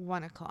noon,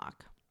 1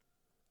 o'clock.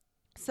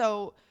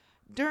 So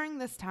during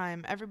this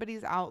time,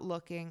 everybody's out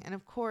looking. And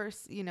of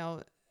course, you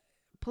know,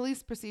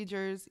 police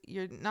procedures,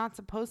 you're not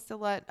supposed to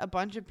let a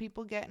bunch of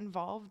people get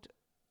involved,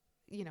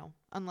 you know,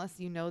 unless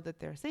you know that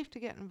they're safe to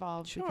get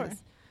involved. Sure.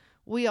 Because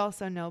we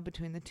also know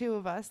between the two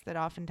of us that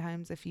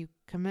oftentimes if you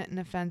commit an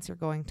offense, you're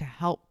going to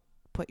help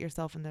put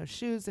yourself in those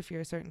shoes if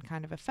you're a certain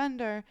kind of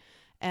offender.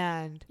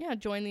 And yeah,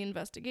 join the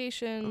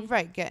investigation.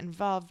 Right. Get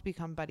involved,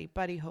 become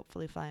buddy,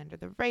 hopefully fly under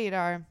the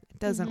radar. It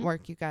doesn't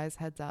work, you guys,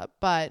 heads up.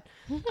 But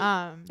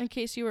in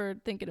case you were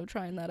thinking of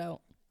trying that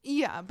out.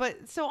 Yeah.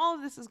 But so all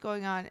of this is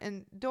going on.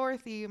 And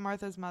Dorothy,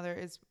 Martha's mother,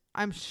 is,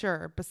 I'm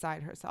sure,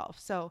 beside herself.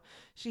 So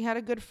she had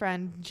a good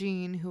friend,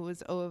 Jean, who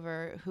was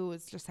over, who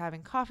was just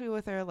having coffee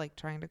with her, like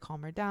trying to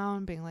calm her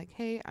down, being like,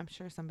 hey, I'm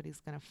sure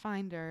somebody's going to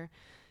find her.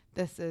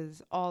 This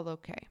is all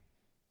okay.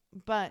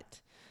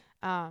 But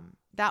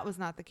that was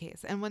not the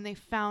case. And when they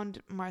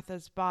found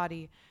Martha's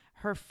body,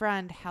 her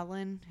friend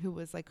Helen, who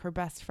was like her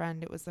best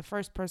friend, it was the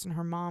first person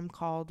her mom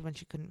called when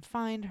she couldn't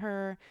find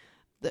her.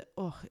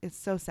 It's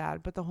so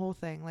sad. But the whole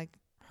thing, like,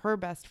 her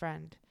best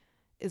friend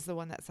is the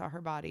one that saw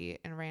her body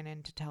and ran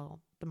in to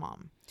tell the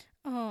mom.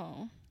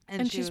 Oh.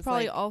 And she's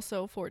probably like,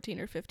 also 14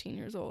 or 15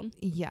 years old.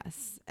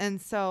 Yes. And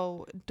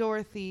so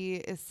Dorothy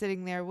is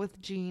sitting there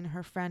with Jean,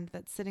 her friend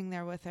that's sitting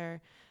there with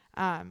her.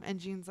 And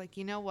Jean's like,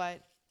 you know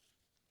what?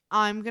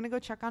 I'm going to go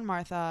check on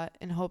Martha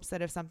in hopes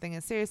that if something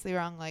is seriously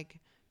wrong, like,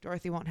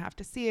 Dorothy won't have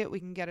to see it.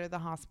 We can get her to the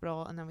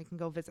hospital and then we can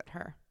go visit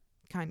her,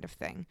 kind of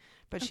thing.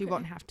 But she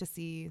won't have to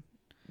see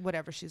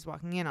whatever she's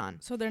walking in on.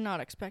 So they're not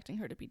expecting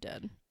her to be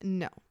dead?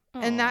 No. Oh.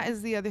 And that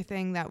is the other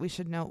thing that we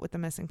should note with the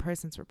missing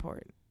persons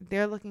report.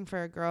 They're looking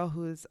for a girl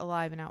who's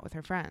alive and out with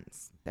her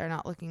friends. They're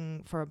not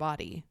looking for a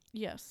body.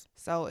 Yes.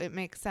 So it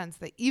makes sense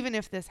that even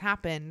if this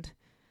happened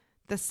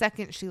the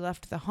second she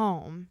left the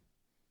home,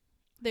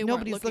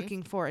 nobody's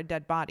looking for a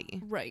dead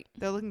body. Right.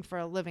 They're looking for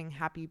a living,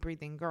 happy,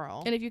 breathing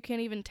girl. And if you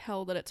can't even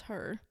tell that it's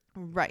her.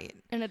 Right.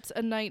 And it's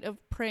a night of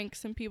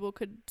pranks and people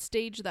could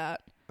stage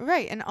that.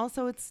 Right. And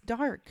also it's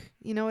dark.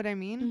 You know what I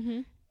mean? Mm-hmm.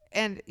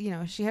 And, you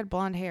know, she had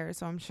blonde hair.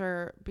 So I'm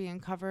sure being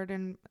covered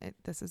in,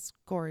 this is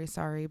gory,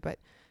 sorry, but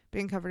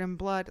being covered in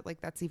blood, like,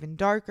 that's even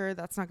darker.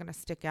 That's not going to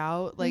stick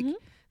out. Like,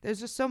 there's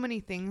just so many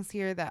things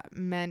here that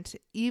meant,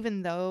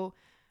 even though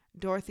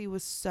Dorothy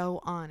was so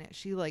on it,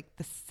 she, like,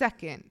 the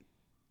second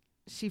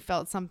she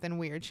felt something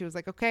weird, she was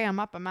like, okay, I'm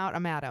up, I'm out,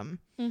 I'm at him.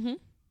 Mm-hmm.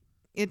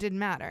 It didn't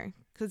matter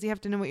because you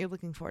have to know what you're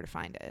looking for to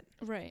find it.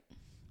 Right.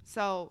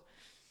 So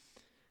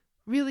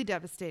really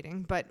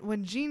devastating. But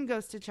when Jean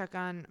goes to check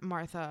on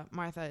Martha,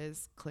 Martha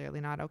is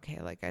clearly not okay.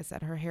 Like I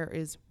said, her hair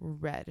is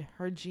red.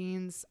 Her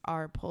jeans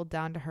are pulled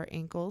down to her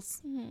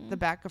ankles. The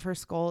back of her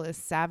skull is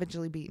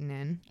savagely beaten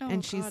in.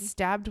 And she's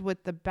stabbed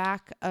with the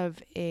back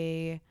of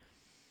a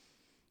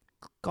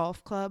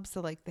golf club.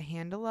 So like the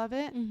handle of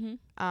it.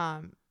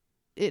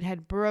 It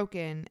had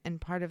broken and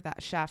part of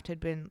that shaft had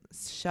been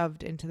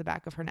shoved into the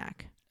back of her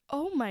neck.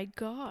 Oh my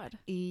God.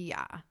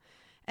 Yeah.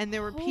 And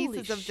there were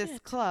pieces of this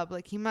club.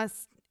 Like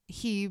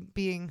he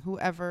being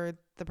whoever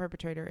the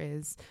perpetrator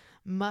is,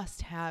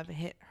 must have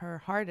hit her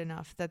hard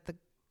enough that the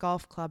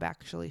golf club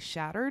actually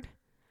shattered.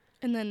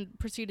 And then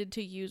proceeded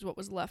to use what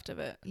was left of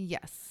it.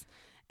 Yes.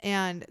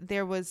 And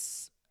there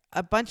was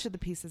a bunch of the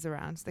pieces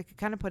around, so they could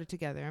kind of put it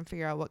together and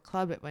figure out what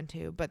club it went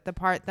to. But the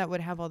part that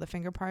would have all the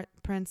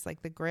fingerprints,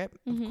 like the grip,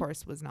 of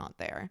course, was not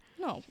there.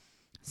 No.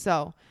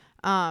 So,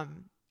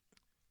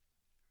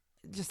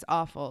 just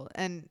awful.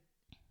 And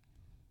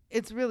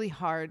it's really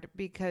hard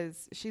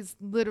because she's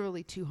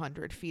literally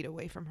 200 feet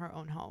away from her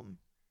own home.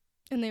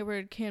 And they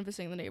were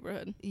canvassing the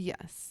neighborhood.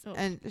 Yes. Oh.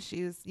 And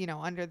she's,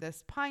 under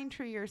this pine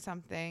tree or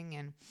something,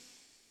 and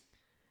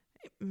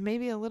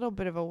maybe a little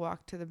bit of a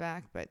walk to the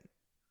back, but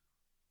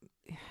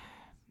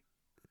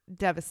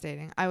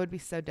devastating. I would be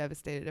so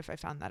devastated if I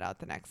found that out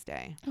the next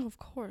day. Oh, of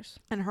course.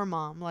 And her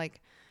mom,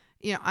 like,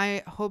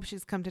 I hope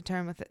she's come to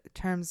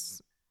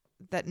terms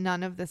that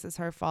none of this is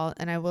her fault.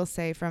 And I will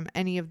say, from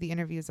any of the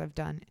interviews I've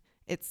done,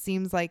 it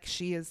seems like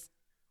she is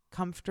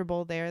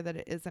comfortable there, that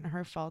it isn't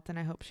her fault, and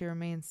I hope she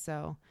remains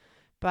so.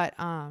 But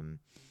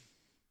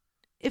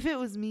if it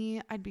was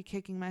me, I'd be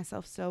kicking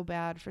myself so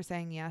bad for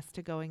saying yes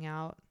to going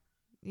out.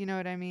 You know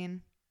what I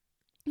mean?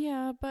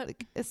 Yeah, but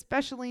like,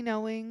 especially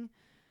knowing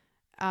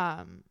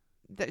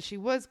that she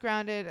was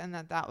grounded and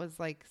that was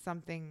like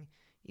something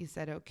you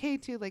said okay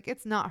to. Like,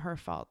 it's not her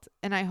fault,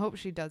 and I hope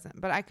she doesn't,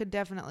 but I could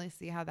definitely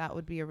see how that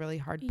would be a really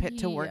hard pit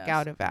to work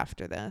out of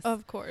after this.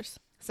 Of course.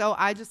 So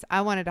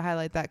I wanted to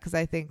highlight that because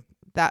I think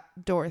that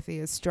Dorothy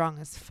is strong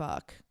as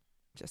fuck.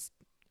 Just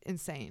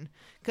insane.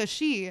 Because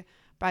she,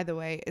 by the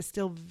way, is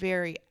still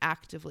very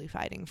actively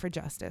fighting for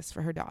justice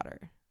for her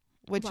daughter,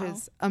 which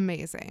is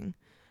amazing.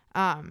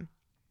 And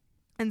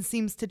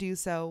seems to do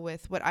so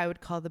with what I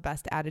would call the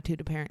best attitude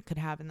a parent could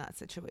have in that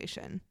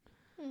situation.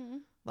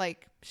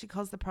 Like, she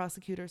calls the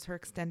prosecutors her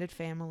extended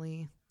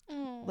family.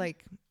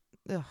 Like,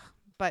 ugh.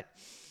 But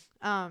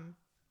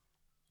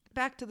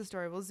back to the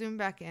story. We'll zoom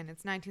back in.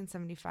 It's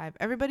 1975.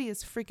 Everybody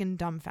is freaking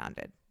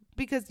dumbfounded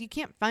because you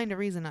can't find a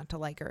reason not to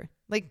like her.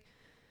 Like,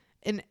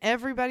 in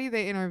everybody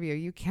they interview,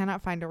 you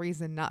cannot find a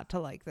reason not to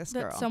like this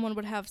girl. That someone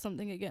would have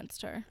something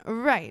against her.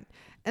 Right.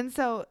 And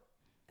so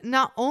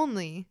not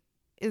only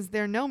is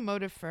there no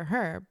motive for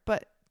her,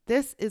 but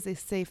this is a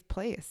safe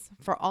place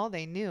for all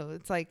they knew.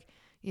 It's like,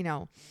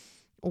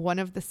 one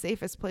of the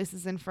safest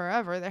places in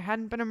forever. There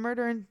hadn't been a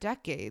murder in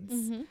decades.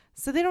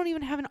 So they don't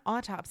even have an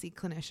autopsy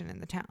clinician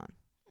in the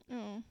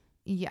town.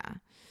 Yeah.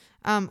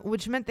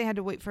 Which meant they had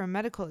to wait for a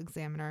medical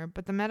examiner.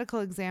 But the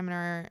medical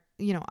examiner,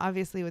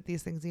 obviously with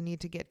these things, you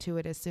need to get to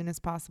it as soon as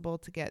possible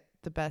to get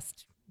the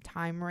best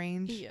time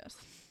range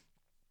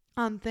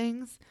on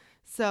things.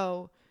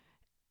 So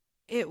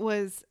it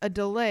was a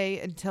delay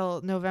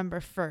until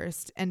November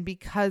 1st. And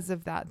because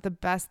of that, the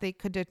best they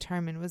could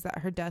determine was that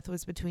her death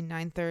was between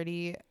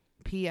 9:30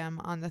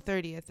 p.m. on the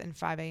 30th and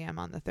 5 a.m.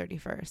 on the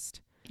 31st.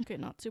 Okay,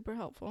 not super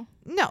helpful.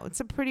 No, it's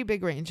a pretty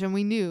big range. And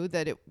we knew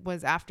that it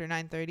was after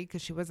 9:30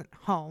 because she wasn't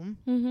home,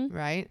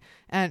 right?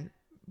 And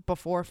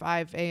before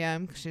 5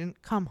 a.m. because she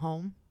didn't come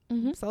home.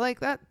 So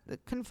like that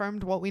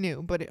confirmed what we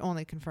knew, but it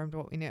only confirmed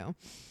what we knew.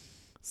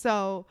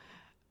 So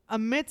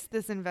amidst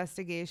this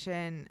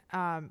investigation,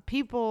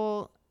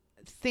 people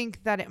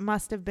think that it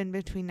must have been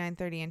between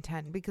 9:30 and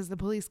 10 because the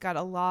police got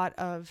a lot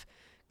of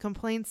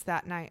complaints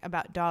that night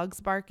about dogs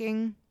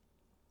barking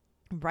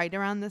right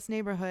around this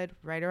neighborhood,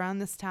 right around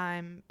this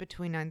time,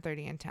 between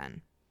 9:30 and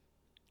 10.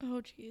 Oh,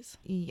 geez.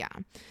 Yeah.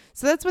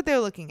 So that's what they're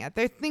looking at.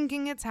 They're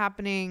thinking it's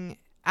happening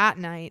at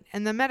night,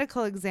 and the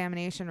medical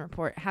examination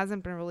report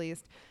hasn't been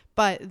released,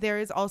 but there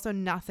is also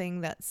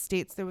nothing that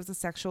states there was a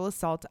sexual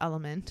assault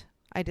element.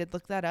 I did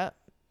look that up.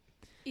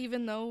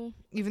 Even though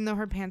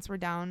her pants were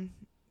down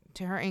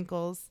to her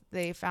ankles,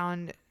 they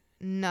found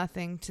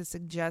nothing to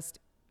suggest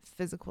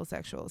physical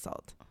sexual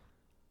assault.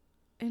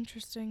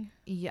 Interesting.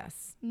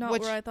 Yes. Not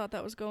where I thought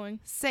that was going.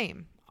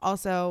 Same.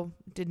 Also,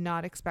 did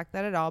not expect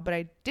that at all. But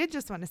I did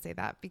just want to say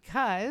that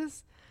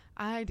because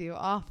I do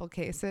awful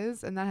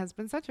cases, and that has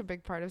been such a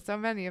big part of so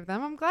many of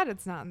them. I'm glad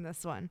it's not in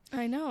this one.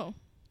 I know.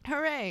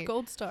 Hooray.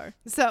 Gold star.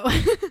 So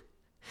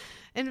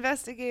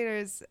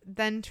investigators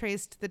then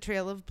traced the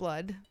trail of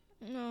blood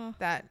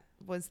that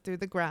was through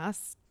the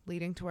grass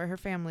leading to where her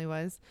family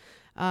was,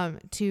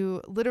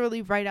 to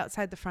literally right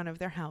outside the front of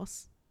their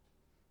house,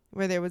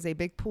 where there was a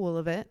big pool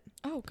of it.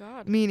 Oh,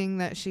 God. Meaning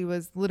that she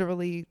was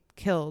literally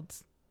killed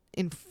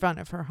in front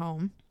of her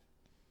home,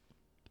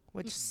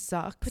 which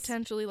sucks.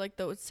 Potentially, like,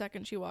 the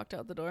second she walked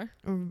out the door.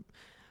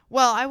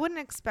 Well, I wouldn't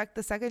expect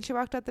the second she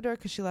walked out the door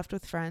because she left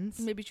with friends.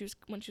 Maybe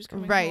when she was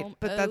coming home. Right,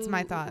 but that's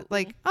my thought.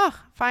 Like,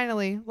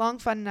 finally, long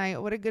fun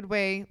night. What a good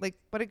way. Like,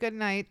 what a good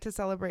night to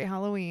celebrate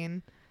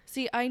Halloween.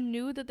 See, I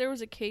knew that there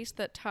was a case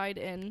that tied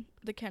in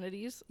the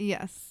Kennedys.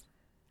 Yes.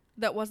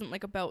 That wasn't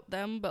like about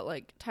them, but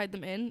like tied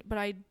them in. But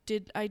I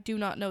do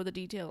not know the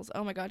details.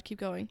 Oh my God, keep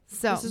going.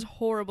 So this is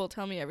horrible.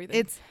 Tell me everything.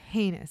 It's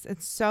heinous.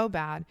 It's so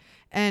bad.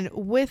 And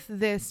with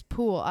this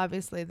pool,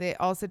 obviously, they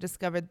also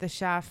discovered the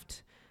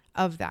shaft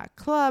of that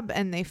club,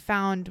 and they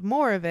found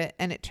more of it.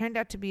 And it turned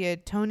out to be a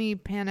Tony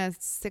Pana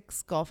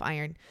 6 golf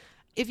iron.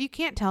 If you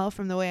can't tell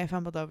from the way I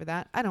fumbled over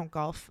that, I don't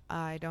golf.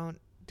 I don't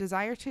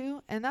desire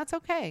to, and that's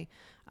okay.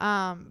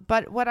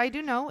 But what I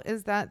do know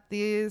is that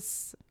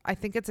I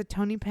think it's a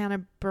Tony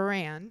Pana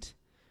brand.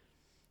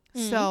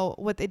 So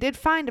what they did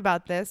find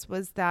about this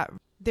was that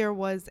there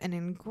was an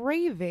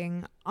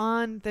engraving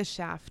on the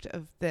shaft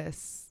of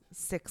this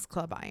 6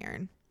 club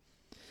iron.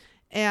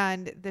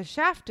 And the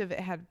shaft of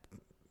it had,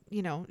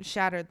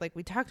 shattered like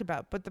we talked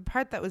about. But the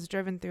part that was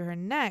driven through her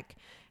neck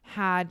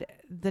had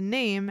the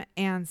name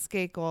Ann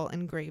Skakel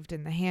engraved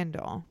in the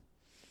handle.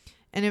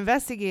 And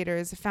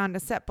investigators found a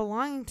set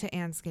belonging to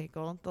Ann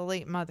Skakel, the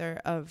late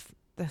mother of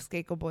the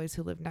Skakel boys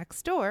who lived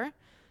next door,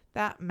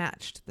 that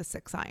matched the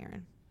 6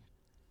 iron.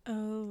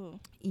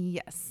 Oh.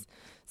 Yes.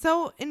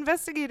 So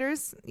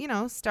investigators,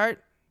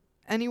 start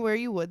anywhere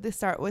you would. They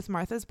start with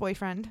Martha's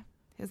boyfriend.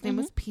 His name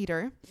was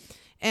Peter.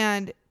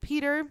 And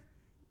Peter,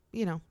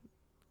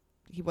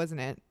 he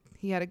wasn't it.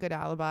 He had a good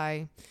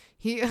alibi.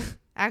 He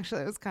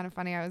actually, it was kind of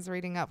funny. I was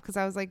reading up because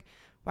I was like,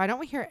 why don't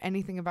we hear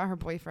anything about her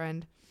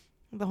boyfriend?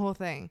 The whole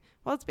thing.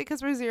 Well, it's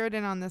because we're zeroed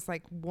in on this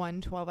like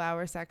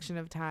 12-hour section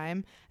of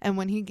time. And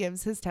when he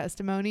gives his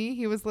testimony,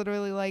 he was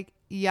literally like,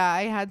 yeah,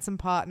 I had some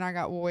pot and I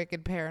got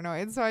wicked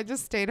paranoid. So I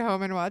just stayed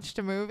home and watched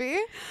a movie.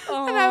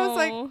 Oh. And I was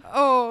like,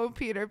 oh,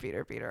 Peter.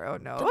 Oh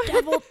no.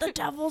 The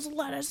devil's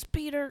lettuce,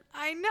 Peter.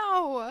 I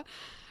know.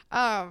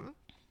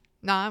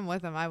 I'm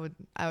with him. I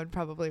would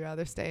probably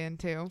rather stay in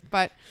too.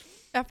 But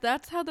if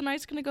that's how the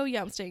night's gonna go,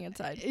 yeah, I'm staying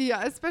inside.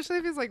 Yeah, especially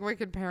if he's like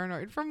wicked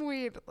paranoid from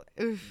weed.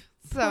 Oof.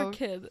 So poor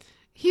kid.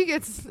 He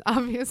gets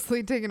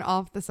obviously taken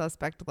off the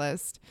suspect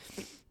list.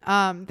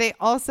 They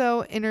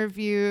also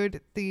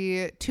interviewed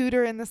the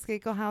tutor in the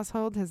Skakel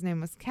household. His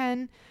name was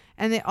Ken.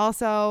 And they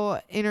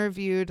also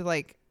interviewed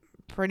like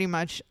pretty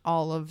much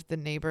all of the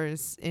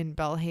neighbors in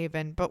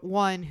Bellhaven, but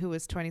one who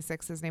was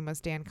 26. His name was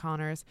Dan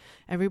Connors.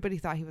 Everybody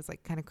thought he was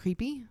like kind of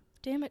creepy.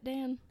 Damn it,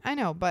 Dan. I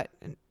know, but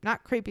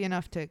not creepy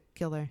enough to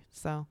kill her.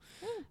 So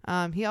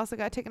he also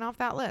got taken off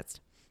that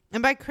list.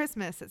 And by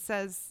Christmas, it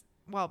says,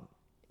 well,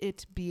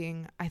 it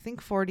being, I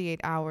think 48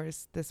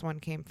 hours this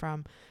one came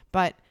from,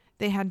 but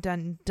they had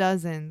done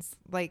dozens,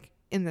 like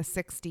in the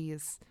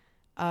 60s,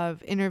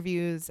 of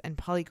interviews and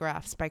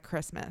polygraphs by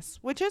Christmas,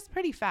 which is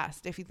pretty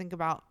fast if you think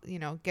about,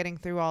 getting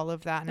through all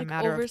of that in like a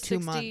matter of 2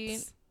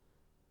 months.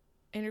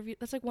 Interview,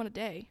 that's like one a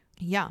day.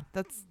 Yeah,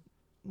 that's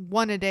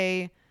one a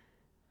day.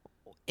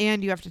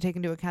 And you have to take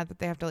into account that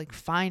they have to like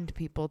find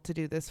people to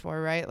do this for,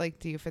 right? Like,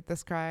 do you fit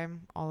this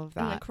crime? All of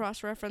that. And then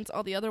cross-reference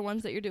all the other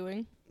ones that you're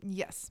doing.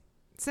 Yes.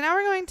 So now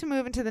we're going to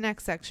move into the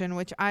next section,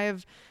 which I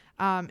have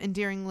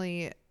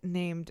endearingly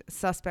named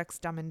Suspects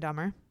Dumb and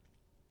Dumber.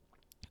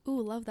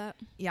 Ooh, love that.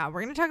 Yeah,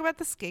 we're going to talk about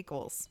the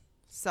Skakels.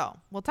 So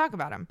we'll talk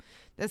about them.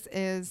 This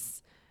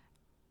is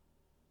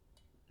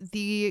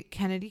the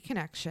Kennedy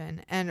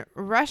connection. And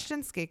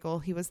Rushton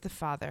Skakel, he was the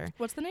father.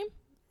 What's the name?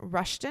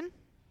 Rushton.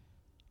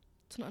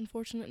 It's an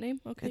unfortunate name.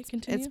 Okay,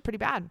 continue. It's pretty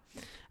bad.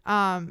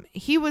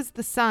 He was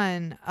the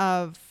son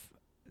of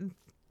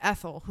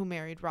Ethel, who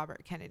married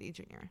Robert Kennedy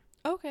Jr.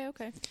 Okay.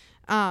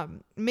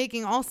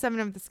 Making all 7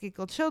 of the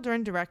Skakel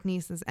children direct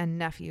nieces and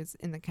nephews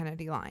in the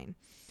Kennedy line.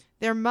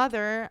 Their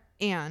mother,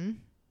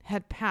 Anne,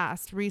 had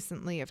passed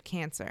recently of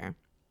cancer.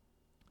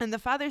 And the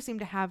father seemed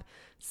to have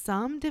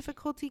some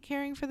difficulty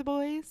caring for the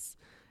boys,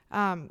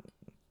 going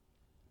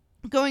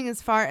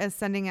as far as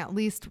sending at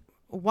least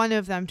one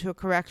of them to a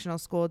correctional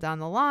school down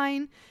the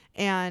line.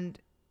 And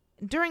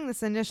during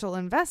this initial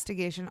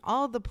investigation,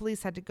 all the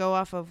police had to go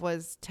off of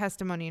was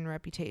testimony and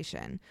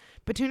reputation.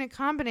 Between a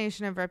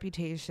combination of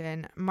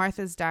reputation,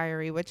 Martha's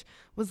diary, which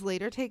was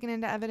later taken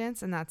into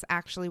evidence, and that's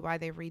actually why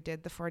they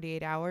redid the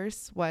 48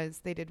 hours,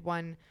 was they did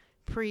one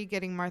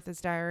pre-getting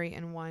Martha's diary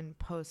and one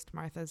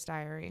post-Martha's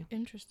diary.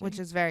 Interesting. Which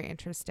is very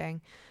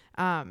interesting.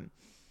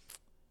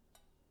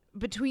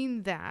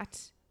 Between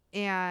that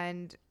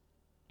and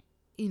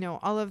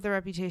all of the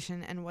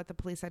reputation and what the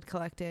police had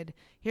collected,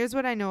 here's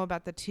what I know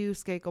about the 2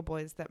 Skakel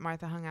boys that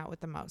Martha hung out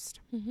with the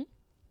most. Mm-hmm.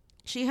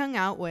 She hung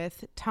out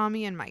with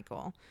Tommy and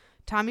Michael.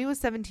 Tommy was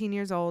 17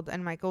 years old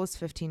and Michael was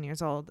 15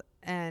 years old.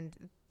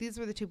 And these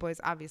were the 2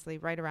 boys, obviously,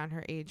 right around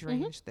her age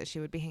range that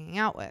she would be hanging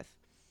out with.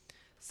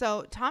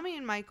 So Tommy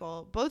and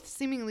Michael both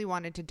seemingly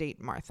wanted to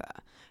date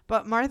Martha.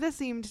 But Martha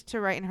seemed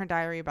to write in her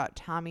diary about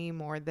Tommy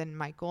more than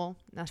Michael.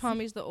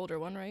 Tommy's the older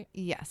one, right?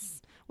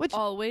 Yes. Which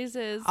always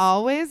is.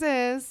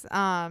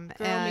 Girl,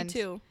 me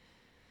too.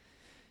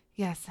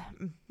 Yes.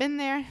 Been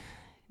there,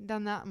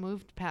 done that,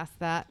 moved past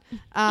that.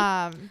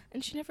 And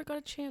she never got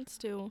a chance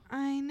to.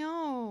 I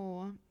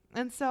know.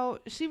 And so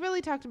she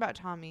really talked about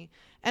Tommy.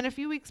 And a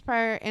few weeks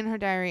prior in her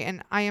diary,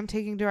 and I am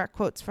taking direct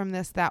quotes from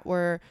this that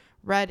were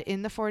read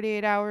in the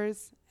 48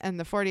 hours, and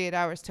the 48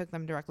 hours took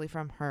them directly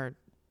from her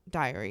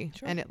diary.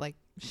 Sure. And it like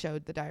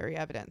showed the diary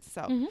evidence.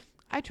 So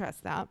I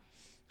trust that.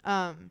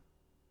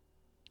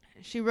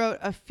 She wrote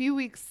a few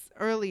weeks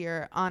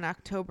earlier on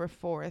October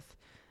 4th,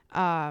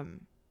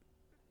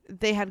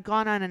 they had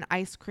gone on an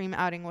ice cream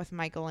outing with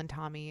Michael and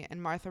Tommy,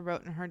 and Martha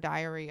wrote in her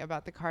diary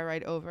about the car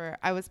ride over,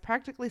 I was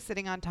practically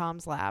sitting on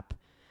Tom's lap, ...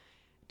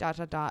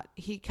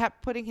 He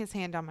kept putting his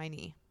hand on my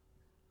knee.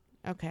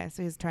 Okay,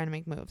 so he's trying to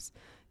make moves.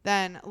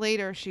 Then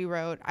later she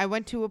wrote, I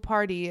went to a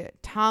party.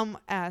 Tom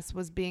S.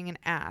 was being an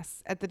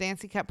ass. At the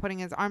dance, he kept putting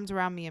his arms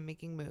around me and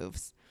making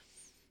moves.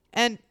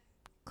 And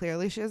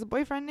clearly she has a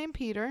boyfriend named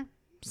Peter.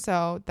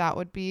 So that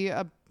would be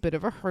a bit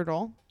of a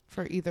hurdle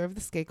for either of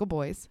the Skakel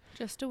boys.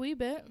 Just a wee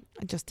bit.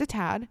 Just a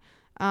tad.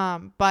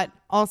 But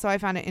also I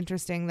found it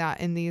interesting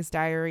that in these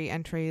diary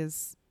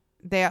entries,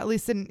 they at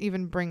least didn't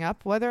even bring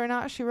up whether or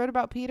not she wrote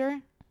about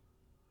Peter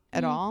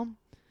at all.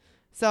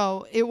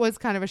 So it was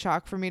kind of a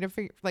shock for me to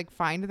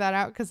find that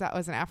out, because that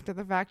was an after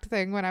the fact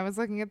thing. When I was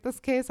looking at this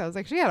case, I was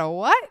like, she had a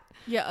what?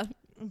 Yeah.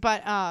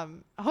 But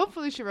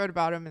hopefully she wrote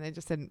about him and they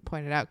just didn't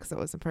point it out because it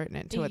wasn't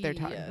pertinent to what they're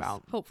talking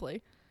about.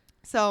 Hopefully.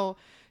 So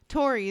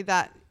Tori,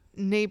 that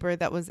neighbor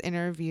that was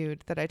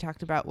interviewed that I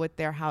talked about with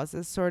their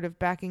houses sort of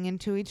backing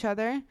into each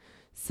other,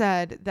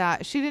 said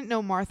that she didn't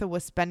know Martha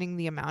was spending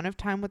the amount of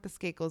time with the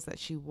Skakels that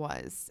she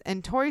was.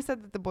 And Tori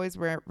said that the boys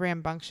were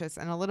rambunctious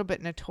and a little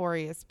bit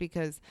notorious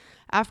because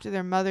after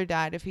their mother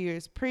died a few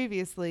years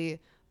previously,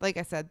 like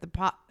I said,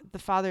 the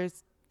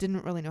fathers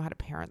didn't really know how to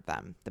parent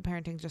them. The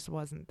parenting just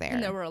wasn't there.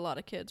 And there were a lot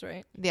of kids,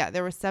 right? Yeah,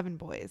 there were 7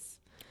 boys.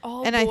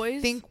 All and boys?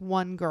 I think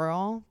 1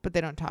 girl, but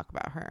they don't talk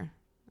about her.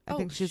 I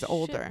think she's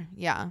older.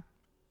 Yeah.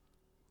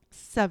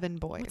 7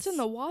 boys. What's in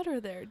the water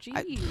there?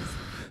 Jeez.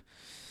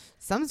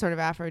 Some sort of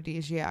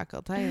aphrodisiac,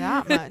 I'll tell you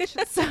that much.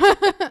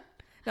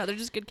 No, they're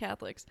just good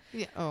Catholics.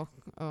 Yeah.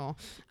 Oh.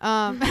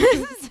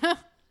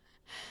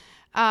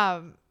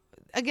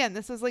 Again,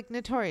 this was like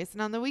notorious.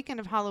 And on the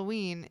weekend of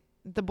Halloween,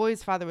 the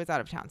boy's father was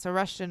out of town. So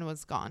Rushton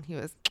was gone. He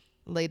was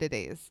late a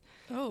days.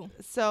 Oh.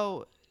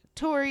 So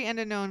Tori and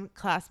a known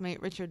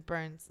classmate, Richard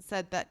Burns,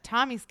 said that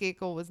Tommy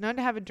Skakel was known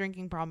to have a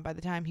drinking problem by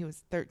the time he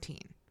was 13.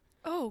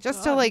 Oh,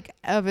 just God. to like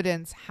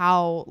evidence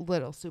how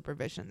little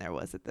supervision there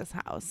was at this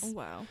house. Oh,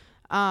 wow.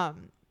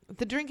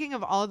 The drinking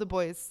of all of the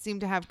boys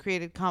seemed to have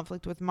created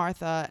conflict with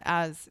Martha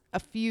as a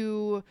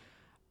few,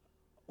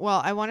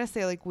 well, I want to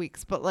say like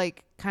weeks, but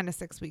like kind of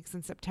 6 weeks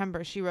in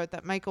September, she wrote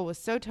that Michael was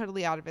so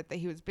totally out of it that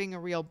he was being a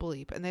real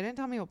bleep. And they didn't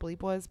tell me what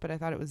bleep was, but I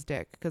thought it was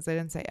dick because they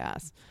didn't say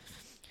ass.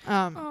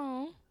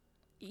 Oh,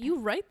 you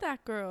write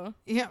that, girl.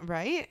 Yeah,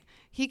 right?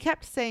 He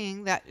kept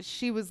saying that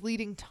she was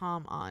leading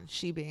Tom on,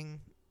 she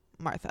being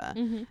Martha.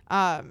 Mm-hmm.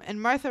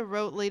 And Martha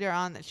wrote later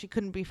on that she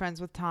couldn't be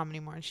friends with Tom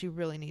anymore and she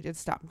really needed to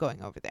stop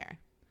going over there.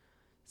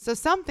 So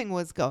something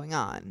was going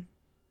on.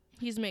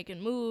 He's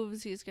making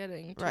moves. He's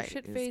getting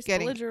shit-faced,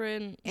 getting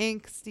belligerent,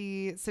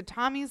 angsty. So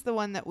Tommy's the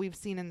one that we've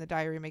seen in the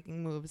diary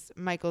making moves.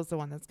 Michael's the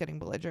one that's getting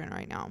belligerent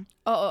right now.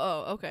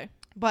 Oh, okay.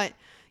 But,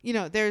 you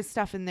know, there's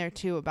stuff in there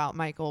too about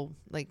Michael,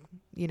 like,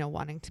 you know,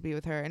 wanting to be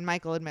with her. And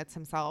Michael admits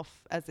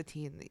himself as a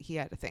teen that he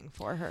had a thing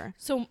for her.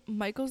 So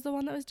Michael's the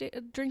one that was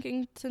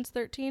drinking since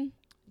 13?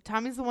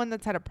 Tommy's the one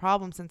that's had a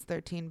problem since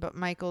 13, but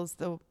Michael's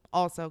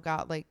also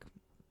got like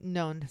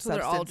known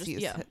substance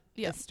use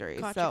history.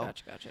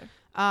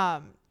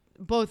 Gotcha.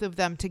 Both of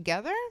them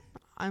together,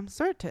 I'm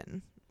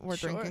certain, were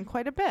drinking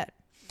quite a bit.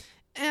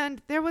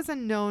 And there was a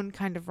known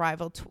kind of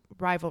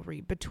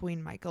rivalry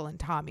between Michael and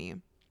Tommy.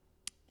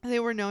 They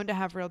were known to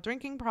have real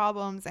drinking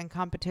problems and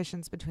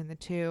competitions between the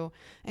two,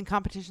 and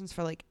competitions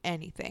for like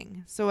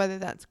anything. So whether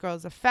that's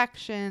girls'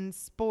 affections,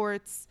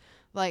 sports,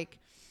 like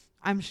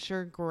I'm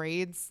sure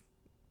grades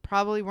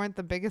probably weren't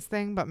the biggest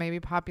thing, but maybe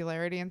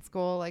popularity in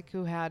school, like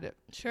who had,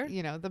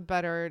 you know, the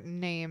better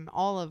name,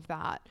 all of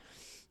that.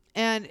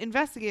 And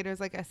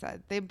investigators, like I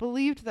said, they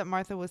believed that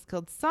Martha was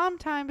killed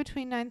sometime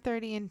between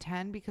 9:30 and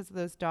 10 because of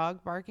those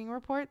dog barking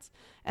reports.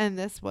 And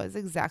this was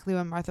exactly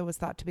when Martha was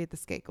thought to be at the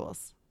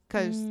Skakels,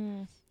 because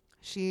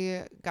she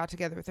got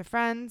together with her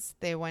friends.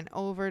 They went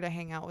over to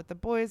hang out with the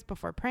boys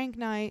before prank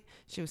night.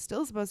 She was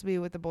still supposed to be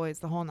with the boys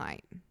the whole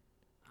night.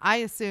 I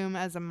assume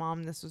as a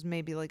mom, this was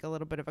maybe like a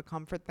little bit of a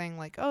comfort thing.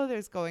 Like, oh,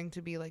 there's going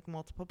to be like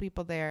multiple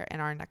people there,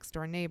 and our next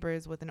door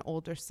neighbors with an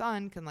older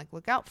son can like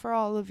look out for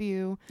all of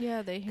you.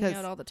 Yeah, they hang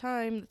out all the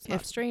time. It's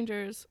not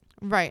strangers.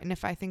 Right. And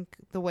if I think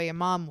the way a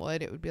mom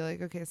would, it would be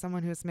like, okay,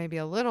 someone who's maybe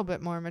a little bit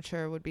more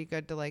mature would be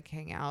good to like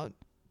hang out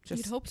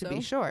just to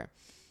be sure.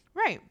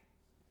 Right.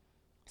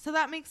 So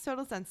that makes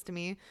total sense to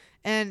me.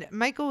 And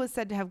Michael was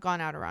said to have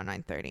gone out around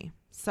 9:30.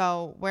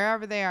 So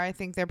wherever they are, I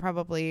think they're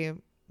probably,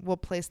 we'll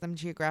place them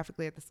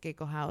geographically at the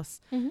Skakel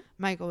house. Mm-hmm.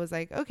 Michael was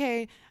like,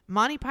 okay,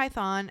 Monty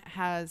Python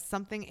has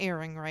something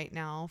airing right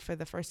now for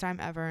the first time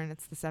ever, and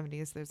it's the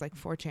 70s. There's like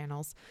 4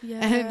 channels.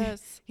 Yes. And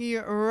he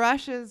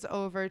rushes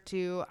over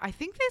to, I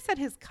think they said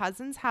his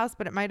cousin's house,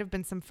 but it might have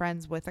been some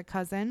friends with a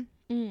cousin.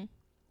 Mm.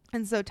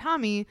 And so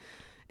Tommy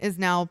is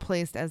now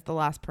placed as the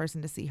last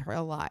person to see her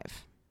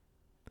alive.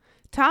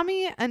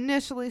 Tommy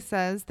initially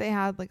says they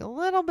had like a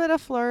little bit of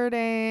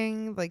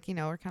flirting, like, you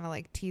know, we're kind of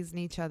like teasing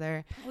each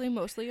other. Probably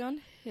mostly on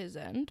his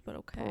end, but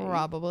okay.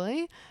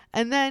 Probably.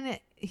 And then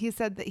he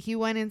said that he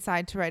went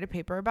inside to write a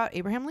paper about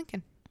Abraham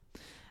Lincoln.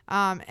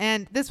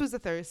 And this was a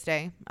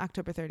Thursday,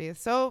 October 30th.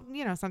 So,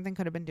 you know, something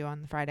could have been due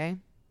on the Friday.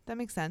 That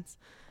makes sense.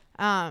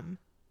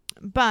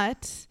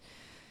 But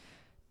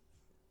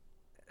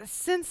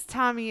since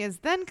Tommy is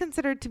then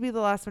considered to be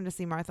the last one to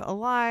see Martha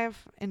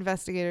alive,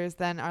 investigators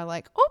then are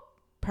like, oh,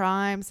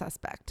 prime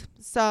suspect.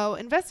 So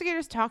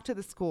investigators talked to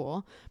the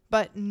school,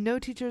 but no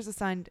teachers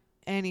assigned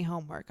any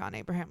homework on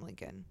Abraham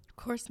Lincoln. Of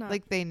course not.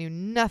 Like they knew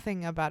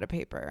nothing about a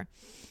paper.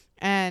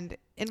 And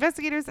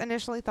investigators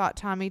initially thought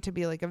Tommy to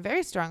be like a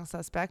very strong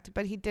suspect,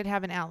 but he did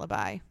have an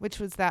alibi, which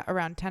was that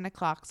around 10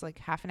 o'clock, so like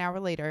half an hour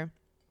later,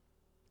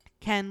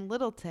 Ken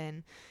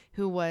Littleton,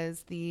 who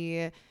was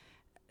the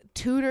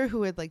tutor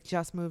who had like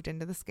just moved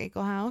into the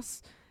Skakel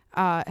house,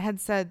 had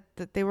said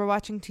that they were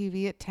watching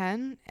TV at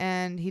 10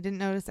 and he didn't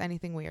notice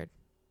anything weird.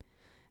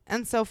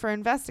 And so for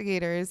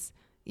investigators,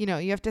 you know,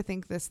 you have to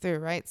think this through,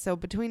 right? So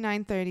between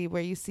 9:30,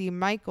 where you see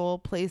Michael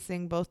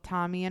placing both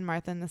Tommy and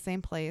Martha in the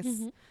same place,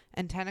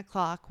 and 10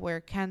 o'clock, where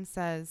Ken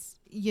says,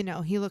 you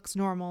know, he looks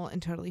normal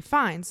and totally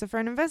fine. So for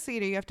an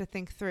investigator, you have to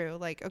think through,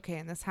 like, okay,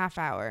 in this half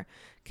hour,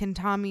 can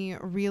Tommy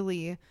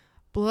really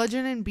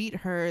bludgeon and beat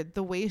her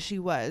the way she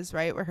was,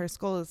 right? Where her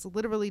skull is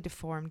literally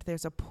deformed.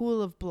 There's a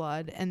pool of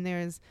blood, and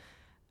there's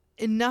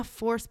enough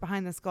force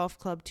behind this golf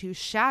club to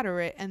shatter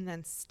it and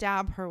then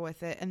stab her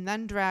with it and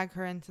then drag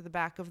her into the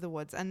back of the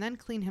woods and then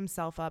clean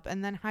himself up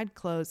and then hide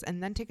clothes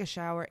and then take a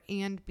shower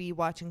and be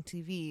watching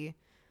TV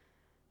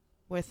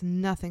with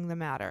nothing the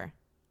matter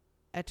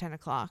at 10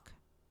 o'clock.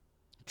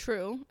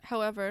 True.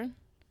 However,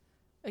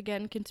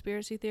 again,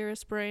 conspiracy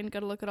theorist brain,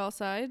 gotta look at all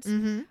sides.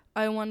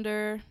 I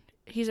wonder,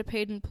 he's a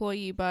paid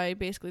employee by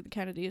basically the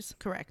Kennedys.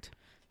 Correct.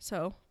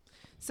 So,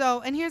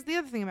 and here's the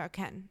other thing about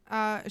Ken.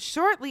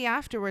 Shortly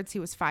afterwards, he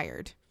was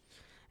fired.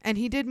 And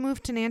he did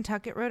move to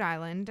Nantucket, Rhode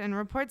Island, and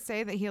reports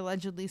say that he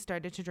allegedly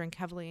started to drink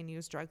heavily and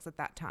use drugs at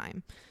that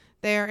time.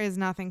 There is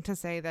nothing to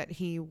say that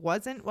he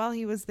wasn't while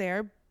he was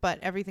there, but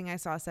everything I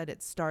saw said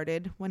it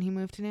started when he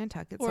moved to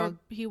Nantucket. Or so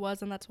he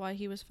was, and that's why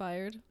he was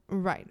fired.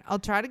 Right. I'll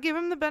try to give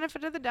him the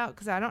benefit of the doubt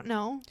because I don't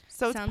know.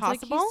 So Sounds it's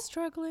possible. like he's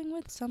struggling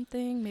with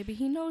something. Maybe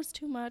he knows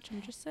too much.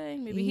 I'm just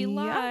saying. Maybe he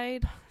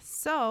lied.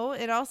 So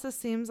it also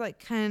seems like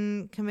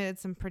Ken committed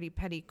some pretty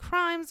petty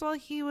crimes while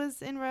he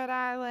was in Rhode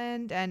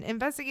Island, and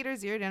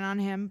investigators zeroed in on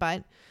him,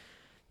 but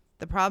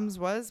the problems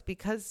was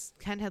because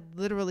Ken had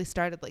literally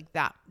started like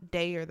that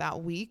day or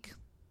that week,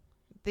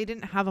 they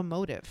didn't have a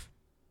motive.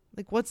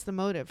 Like, what's the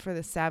motive for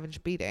this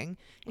savage beating?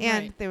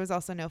 And there was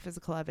also no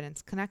physical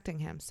evidence connecting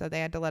him, so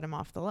they had to let him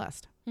off the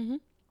list.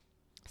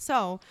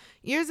 So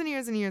years and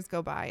years and years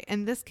go by,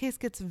 and this case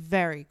gets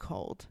very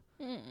cold.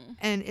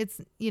 And it's,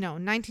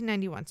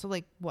 1991. So,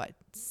 like, what,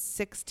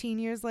 16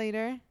 years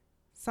later?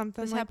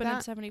 Something this like happened that?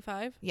 in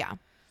 75? Yeah.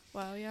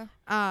 Wow, yeah.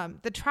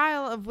 The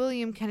trial of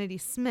William Kennedy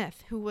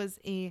Smith, who was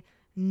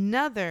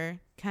another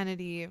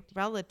Kennedy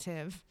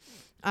relative,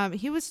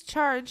 he was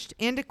charged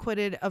and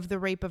acquitted of the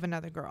rape of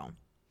another girl.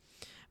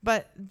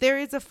 But there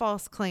is a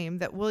false claim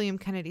that William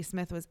Kennedy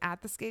Smith was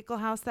at the Skakel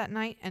house that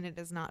night, and it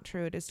is not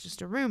true. It is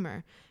just a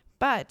rumor.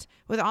 But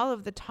with all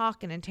of the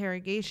talk and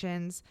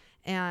interrogations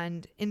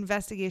and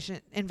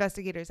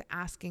investigators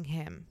asking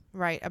him,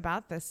 right,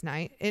 about this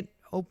night, it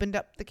opened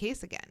up the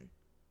case again.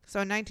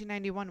 So in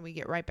 1991, we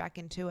get right back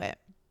into it.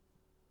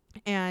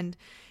 And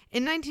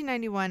in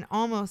 1991,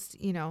 almost,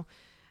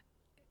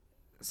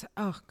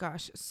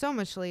 so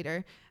much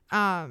later,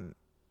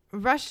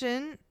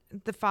 Russian,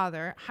 the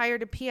father,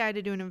 hired a PI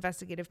to do an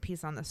investigative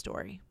piece on the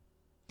story.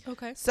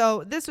 Okay.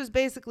 So this was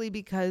basically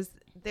because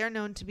they're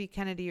known to be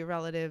Kennedy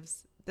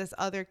relatives. This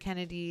other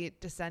Kennedy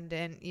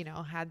descendant,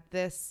 had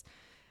this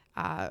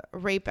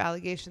rape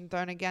allegation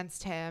thrown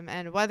against him.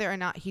 And whether or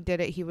not he did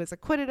it, he was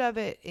acquitted of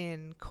it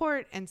in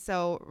court. And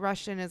so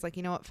Russian is like,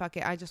 you know what, fuck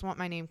it. I just want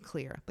my name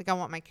clear. Like, I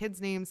want my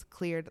kids' names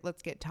cleared.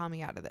 Let's get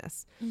Tommy out of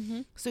this.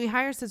 So he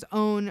hires his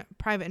own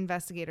private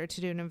investigator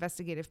to do an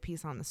investigative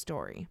piece on the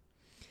story.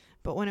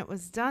 But when it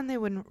was done, they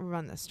wouldn't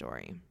run the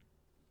story.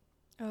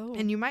 Oh.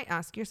 And you might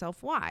ask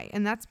yourself why.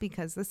 And that's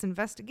because this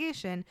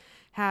investigation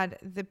had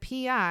the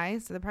PI,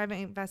 so the private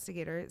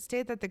investigator,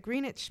 state that the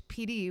Greenwich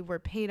PD were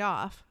paid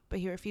off, but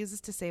he refuses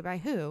to say by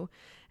who.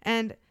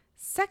 And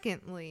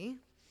secondly,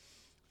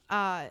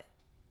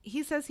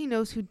 he says he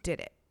knows who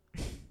did it.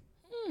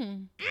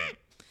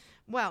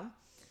 Well,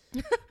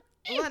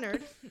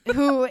 Leonard,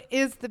 who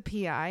is the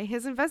PI,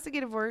 his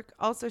investigative work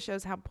also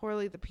shows how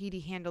poorly the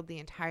PD handled the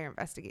entire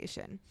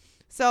investigation.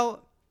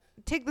 So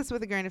take this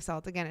with a grain of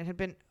salt. Again, it had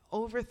been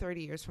over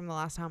 30 years from the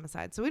last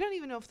homicide. So we don't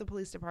even know if the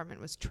police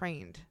department was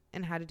trained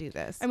in how to do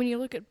this. I mean, you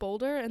look at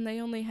Boulder, and they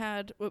only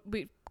had,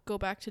 we go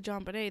back to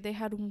John Bonet, they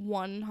had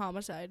one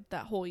homicide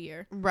that whole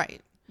year.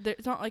 Right.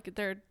 It's not like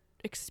they're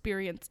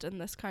experienced in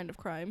this kind of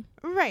crime.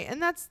 Right.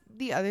 And that's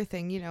the other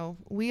thing,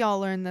 we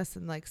all learn this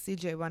in like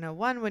CJ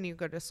 101 when you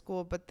go to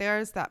school, but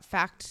there's that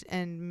fact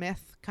and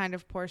myth kind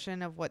of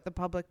portion of what the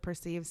public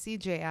perceives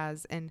CJ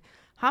as. And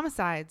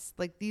homicides,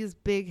 like these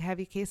big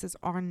heavy cases,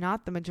 are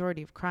not the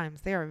majority of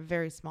crimes. They are a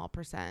very small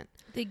percent.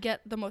 They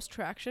get the most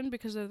traction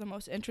because they're the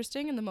most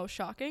interesting and the most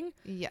shocking.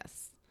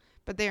 Yes.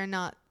 But they are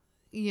not,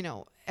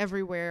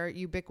 everywhere,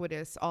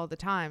 ubiquitous all the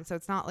time. So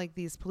it's not like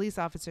these police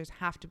officers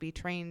have to be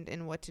trained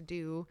in what to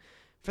do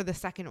for the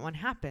second one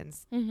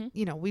happens.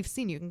 We've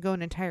seen you can go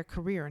an entire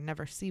career and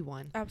never see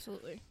one.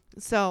 Absolutely.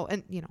 So,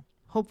 and,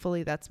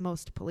 hopefully that's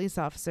most police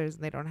officers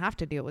and they don't have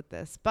to deal with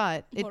this.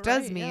 But it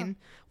does mean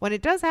when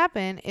it does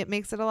happen, it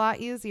makes it a lot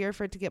easier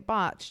for it to get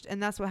botched.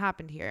 And that's what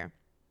happened here.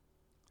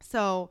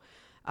 So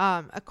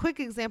a quick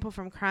example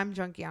from Crime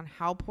Junkie on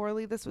how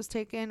poorly this was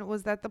taken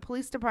was that the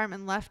police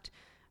department left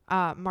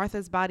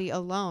Martha's body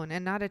alone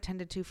and not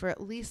attended to for at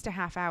least a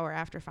half hour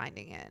after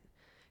finding it,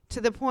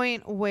 to the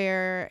point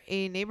where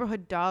a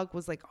neighborhood dog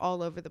was like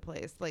all over the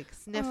place, like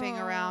sniffing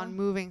around,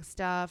 moving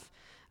stuff.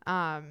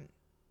 And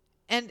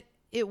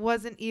it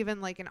wasn't even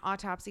like an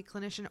autopsy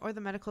clinician or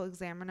the medical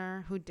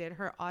examiner who did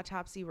her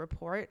autopsy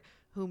report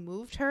who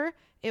moved her.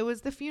 It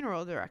was the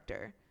funeral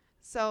director.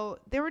 So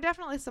there were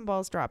definitely some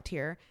balls dropped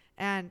here.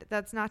 And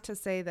that's not to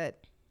say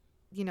that,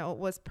 you know, it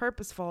was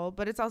purposeful,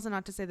 but it's also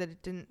not to say that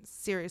it didn't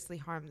seriously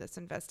harm this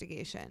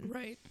investigation.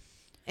 Right.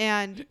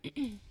 And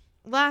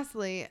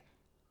lastly,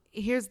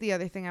 here's the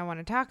other thing I want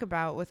to talk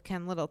about with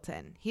Ken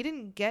Littleton. He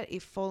didn't get a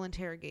full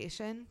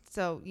interrogation.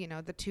 So, you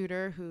know, the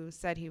tutor who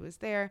said he was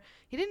there,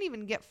 he didn't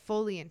even get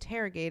fully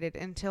interrogated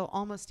until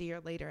almost a year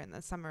later in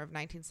the summer of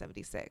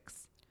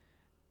 1976.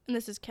 And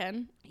this is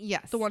Ken?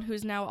 Yes. The one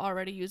who's now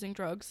already using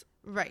drugs?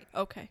 Right.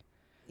 Okay.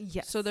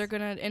 Yes. So they're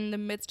going to, in the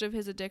midst of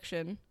his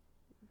addiction...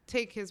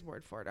 Take his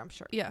word for it, I'm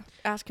sure. Yeah.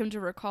 Ask him to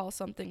recall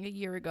something a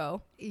year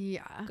ago.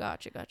 Yeah.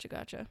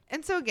 Gotcha.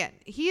 And so again,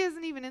 he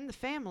isn't even in the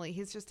family.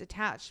 He's just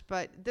attached.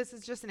 But this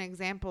is just an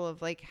example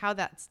of like how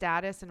that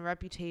status and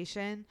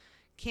reputation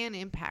can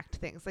impact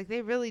things. Like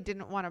they really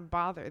didn't want to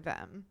bother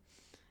them.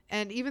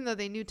 And even though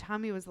they knew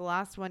Tommy was the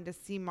last one to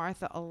see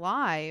Martha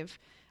alive,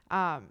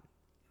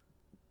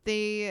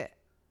 they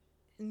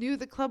knew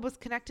the club was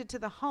connected to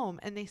the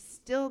home, and they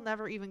still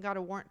never even got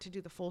a warrant to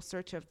do the full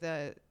search of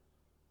the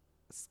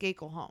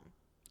Skakel home.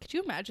 Could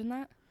you imagine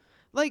that?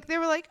 Like they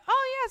were like,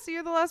 oh yeah, so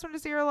you're the last one to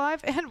see her alive,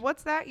 and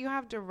what's that? You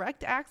have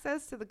direct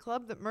access to the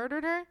club that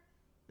murdered her?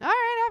 All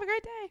right, have a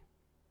great day.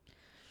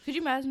 Could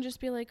you imagine just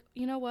be like,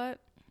 you know what?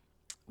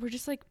 We're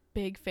just like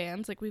big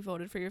fans. Like we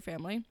voted for your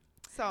family.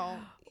 So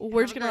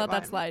we're just going to let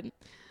that slide.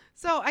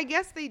 So I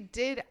guess they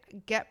did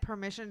get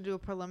permission to do a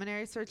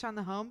preliminary search on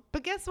the home.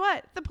 But guess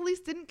what? The police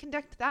didn't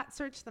conduct that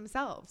search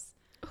themselves.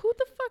 Who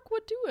the fuck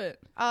would do it?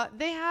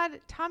 They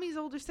had Tommy's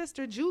older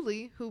sister,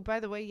 Julie, who,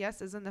 by the way,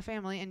 yes, is in the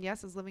family, and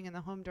yes, is living in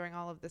the home during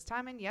all of this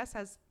time, and yes,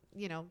 has,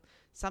 you know,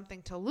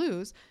 something to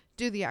lose,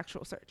 do the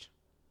actual search.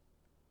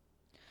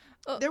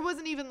 There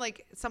wasn't even,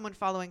 like, someone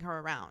following her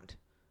around.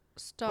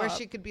 Stop. Where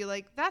she could be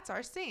like, that's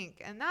our sink,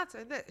 and that's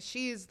our this.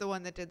 She's the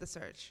one that did the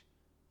search.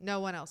 No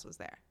one else was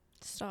there.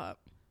 Stop.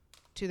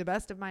 To the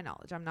best of my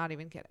knowledge. I'm not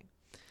even kidding.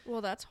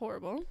 Well, that's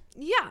horrible.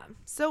 Yeah.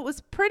 So it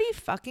was pretty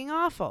fucking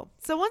awful.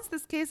 So once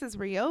this case is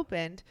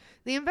reopened,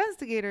 the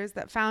investigators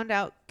that found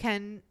out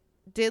Ken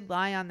did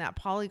lie on that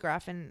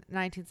polygraph in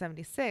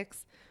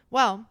 1976,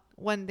 well,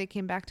 when they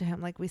came back to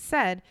him, like we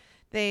said,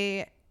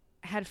 they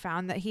had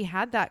found that he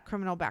had that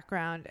criminal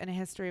background and a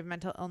history of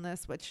mental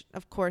illness, which,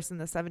 of course, in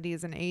the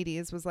 70s and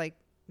 80s was like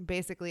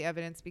basically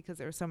evidence because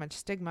there was so much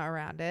stigma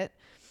around it.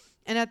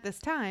 And at this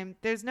time,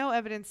 there's no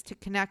evidence to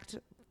connect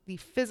the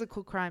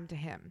physical crime to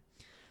him.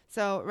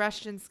 So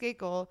Rushton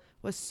Skakel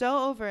was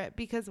so over it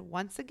because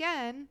once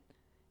again,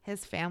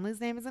 his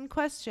family's name is in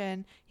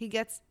question. He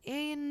gets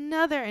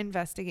another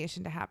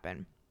investigation to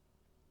happen.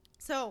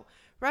 So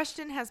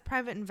Rushton has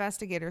private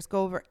investigators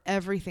go over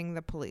everything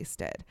the police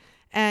did.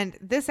 And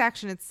this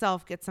action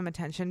itself gets some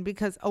attention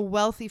because a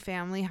wealthy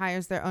family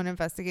hires their own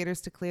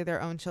investigators to clear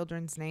their own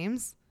children's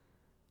names.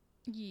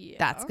 Yeah.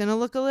 That's going to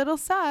look a little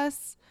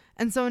sus.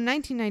 And so in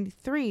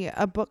 1993,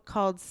 a book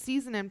called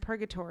Season in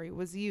Purgatory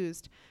was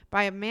used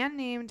by a man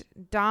named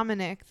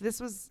Dominic. This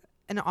was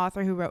an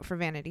author who wrote for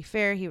Vanity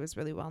Fair. He was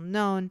really well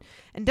known.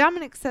 And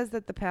Dominic says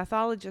that the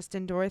pathologist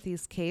in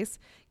Dorothy's case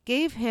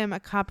gave him a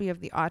copy of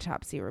the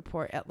autopsy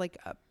report at like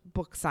a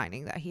book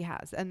signing that he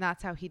has. And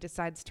that's how he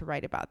decides to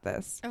write about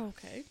this.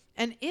 Okay.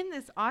 And in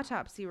this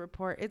autopsy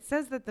report, it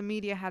says that the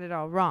media had it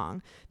all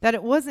wrong, that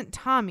it wasn't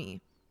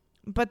Tommy,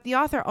 but the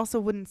author also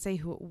wouldn't say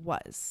who it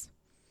was.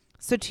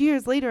 So 2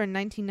 years later in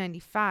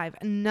 1995,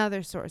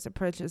 another source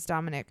approaches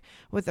Dominic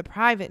with a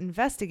private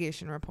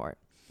investigation report.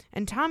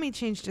 And Tommy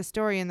changed his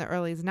story in the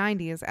early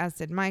 90s, as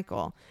did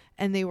Michael,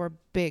 and they were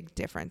big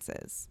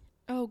differences.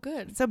 Oh,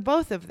 good. So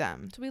both of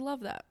them, So we love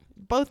that.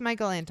 both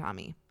Michael and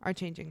Tommy, are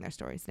changing their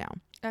stories now.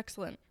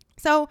 Excellent.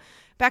 So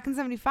back in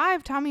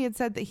 75, Tommy had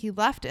said that he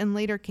left and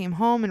later came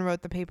home and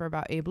wrote the paper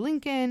about Abe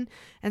Lincoln.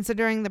 And so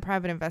during the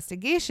private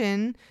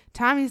investigation,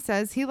 Tommy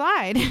says he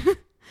lied.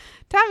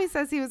 Tommy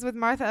says he was with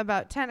Martha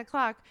about 10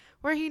 o'clock,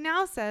 where he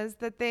now says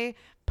that they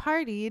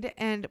partied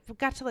and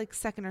got to like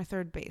second or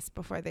third base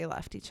before they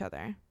left each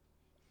other.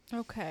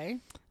 Okay.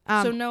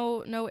 So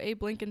no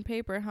Abe Lincoln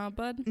paper, huh,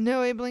 bud?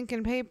 No Abe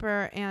Lincoln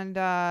paper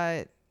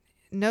and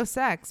no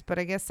sex, but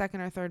I guess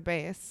second or third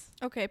base.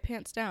 Okay,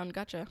 pants down.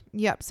 Gotcha.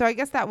 Yep. So I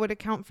guess that would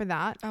account for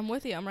that. I'm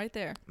with you. I'm right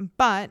there.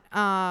 But,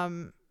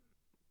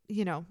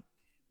 you know,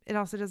 it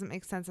also doesn't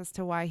make sense as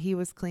to why he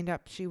was cleaned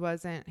up, she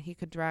wasn't. He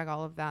could drag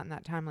all of that, and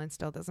that timeline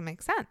still doesn't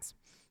make sense.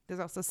 There's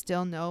also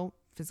still no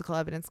physical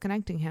evidence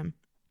connecting him.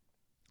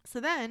 So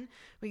then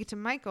we get to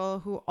Michael,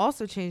 who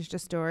also changed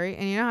his story.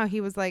 And you know how he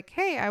was like,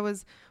 hey, I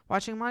was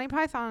watching Monty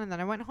Python, and then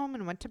I went home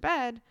and went to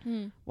bed.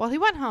 Well, he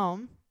went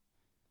home,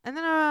 and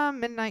then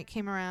midnight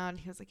came around.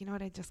 He was like, you know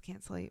what? I just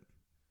can't sleep.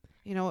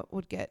 You know what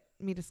would get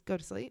me to go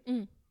to sleep?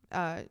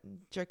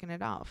 Jerking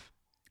it off.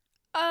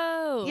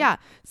 Oh. Yeah.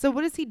 So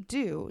what does he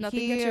do?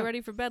 Nothing gets you ready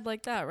for bed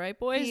like that, right,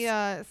 boys? He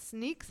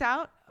sneaks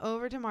out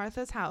over to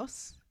Martha's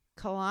house,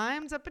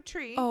 climbs up a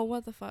tree. Oh,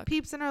 what the fuck?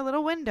 Peeps in her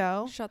little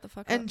window. Shut the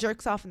fuck and up.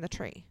 jerks off in the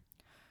tree.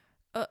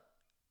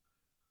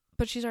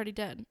 But she's already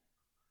dead.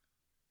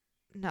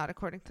 Not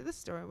according to this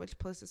story, which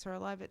places her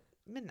alive at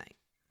midnight.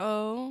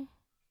 Oh.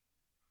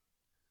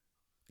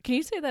 Can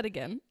you say that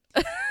again?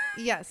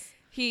 Yes.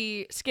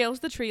 He scales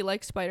the tree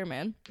like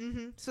Spider-Man.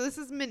 So this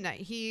is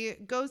midnight. He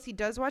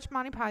does watch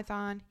Monty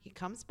Python. He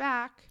comes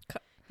back.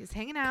 He's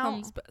hanging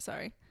out.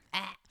 Sorry.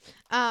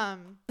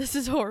 This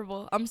is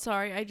horrible. I'm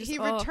sorry. He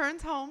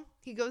returns home.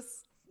 He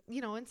goes,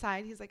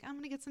 inside. He's like, I'm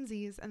going to get some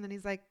Z's. And then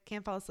he's like,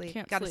 can't fall asleep.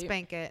 Got to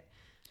spank it.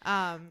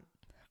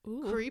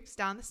 Creeps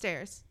down the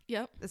stairs.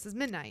 Yep. This is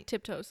midnight.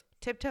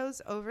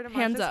 Tiptoes over to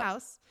Martha's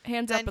house.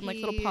 Hands up and like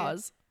little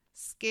paws.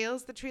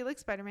 Scales the tree like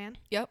Spider-Man.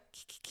 Yep.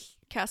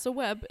 Casts a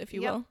web, if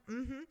you will.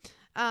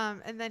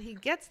 And then he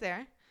gets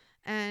there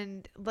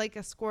and like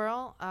a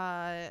squirrel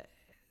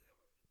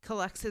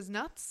collects his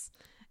nuts.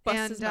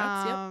 Busts his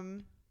nuts,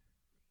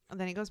 And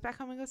then he goes back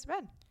home and goes to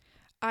bed.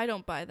 I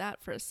don't buy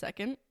that for a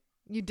second.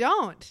 You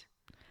don't?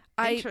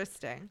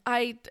 Interesting.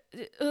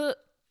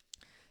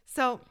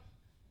 So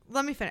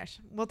let me finish.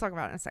 We'll talk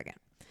about it in a second.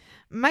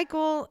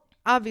 Michael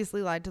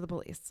obviously lied to the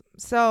police.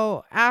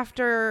 So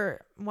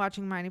after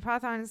watching Monty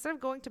Python, instead of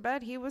going to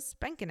bed, he was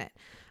spanking it.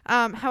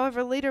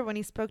 However, later when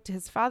he spoke to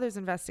his father's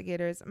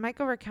investigators,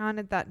 Michael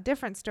recounted that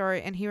different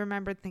story, and he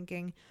remembered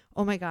thinking,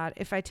 oh my God,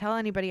 if I tell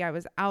anybody I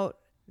was out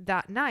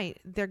that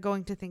night, they're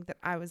going to think that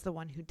I was the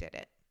one who did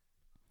it.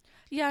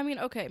 Yeah, I mean,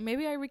 okay,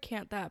 maybe I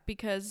recant that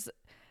because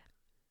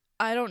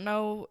I don't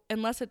know,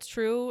 unless it's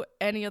true,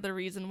 any other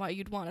reason why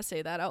you'd want to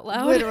say that out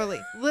loud. Literally.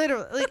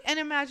 Like, and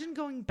imagine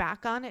going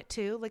back on it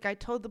too. Like, I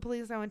told the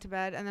police I went to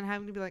bed and then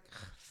having to be like,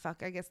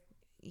 fuck, I guess,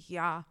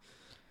 yeah.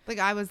 Like,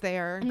 I was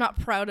there. I'm not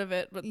proud of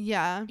it, but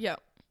yeah. Yeah.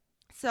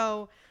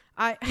 So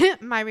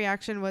my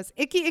reaction was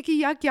icky,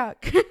 yuck,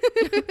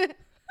 yuck.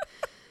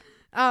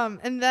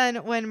 And then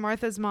when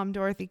Martha's mom,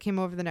 Dorothy, came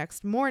over the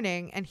next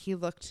morning and he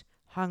looked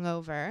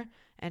hungover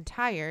and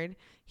tired,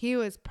 he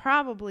was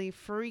probably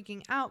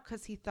freaking out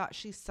because he thought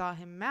she saw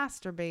him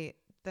masturbate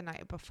the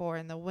night before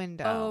in the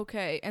window. Oh,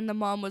 okay. And the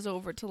mom was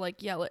over to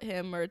like yell at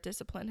him or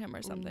discipline him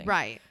or something.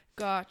 Right.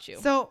 Got you.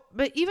 So,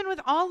 but even with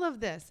all of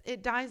this,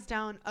 it dies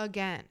down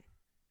again.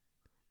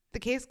 The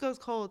case goes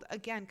cold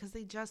again because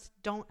they just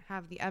don't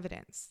have the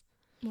evidence.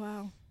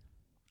 Wow.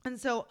 And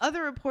so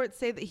other reports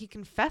say that he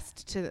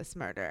confessed to this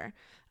murder.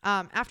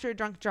 After a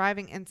drunk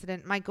driving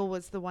incident, Michael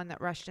was the one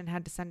that Rushton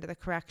had to send to the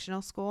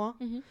correctional school.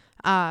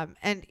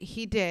 And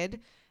he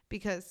did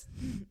because,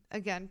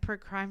 again, per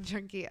Crime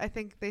Junkie, I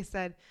think they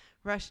said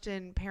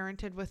Rushton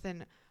parented with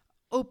an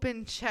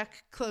open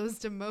check,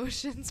 closed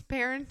emotions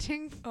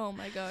parenting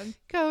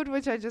code,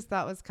 which I just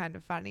thought was kind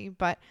of funny.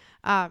 But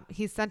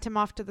he sent him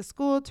off to the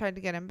school, tried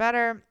to get him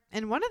better.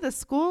 And one of the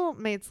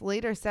schoolmates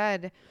later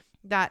said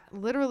that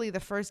literally the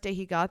first day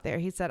he got there,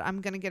 he said,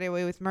 I'm going to get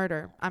away with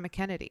murder. I'm a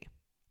Kennedy.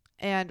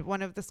 And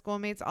one of the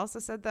schoolmates also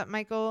said that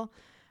Michael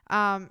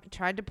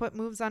tried to put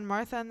moves on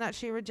Martha and that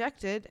she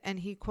rejected. And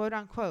he, quote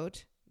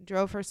unquote,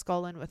 drove her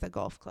skull in with a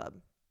golf club.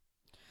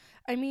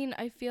 I mean,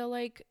 I feel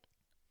like,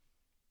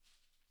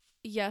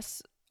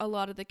 yes, a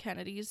lot of the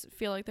Kennedys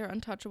feel like they're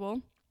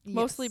untouchable. Yes.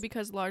 Mostly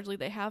because largely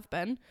they have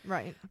been.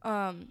 Right.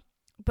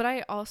 But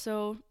I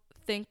also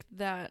think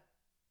that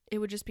it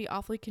would just be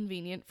awfully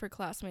convenient for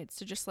classmates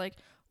to just like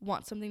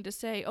want something to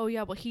say. Oh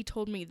yeah, well he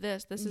told me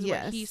this. This is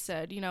what he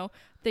said. You know,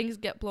 things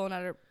get blown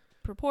out of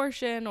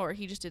proportion, or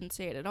he just didn't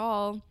say it at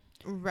all.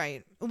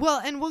 Right.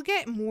 Well, and we'll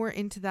get more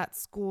into that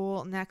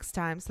school next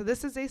time. So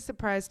this is a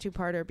surprise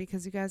two-parter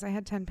because you guys, I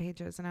had 10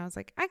 pages and I was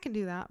like, I can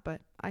do that,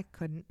 but I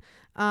couldn't.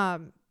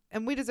 And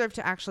we deserve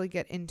to actually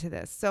get into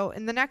this. So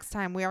in the next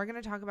time, we are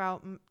going to talk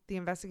about the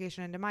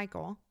investigation into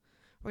Michael.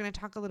 We're going to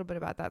talk a little bit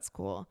about that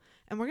school.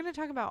 And we're going to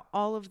talk about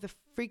all of the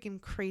freaking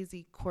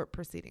crazy court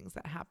proceedings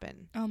that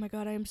happen. Oh my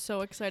God, I am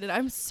so excited.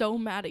 I'm so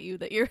mad at you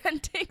that you're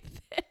ending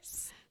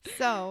this.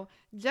 So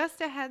just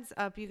a heads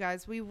up, you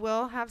guys, we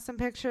will have some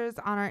pictures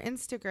on our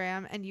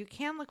Instagram and you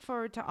can look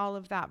forward to all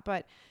of that.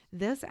 But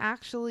this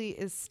actually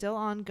is still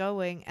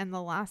ongoing. And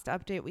the last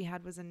update we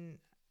had was in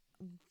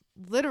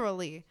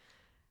literally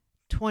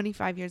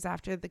 25 years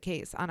after the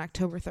case on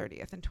October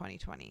 30th in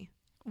 2020.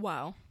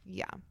 Wow.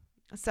 Yeah.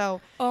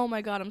 So, oh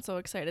my God, I'm so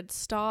excited.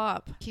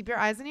 Stop. Keep your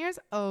eyes and ears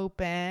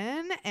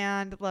open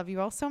and love you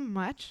all so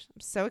much.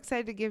 I'm so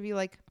excited to give you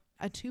like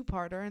a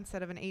 2-parter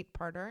instead of an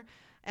 8-parter.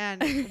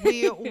 And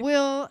we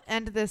will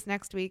end this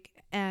next week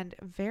and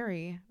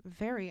very,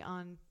 very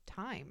on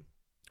time.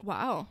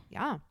 Wow.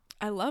 Yeah.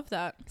 I love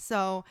that.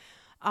 So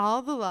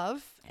all the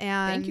love,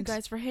 and thank you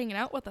guys for hanging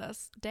out with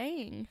us.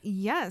 Dang.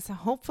 Yes.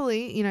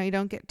 Hopefully, you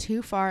don't get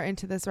too far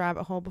into this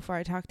rabbit hole before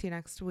I talk to you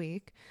next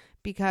week.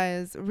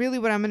 Because really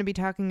what I'm going to be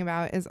talking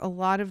about is a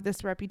lot of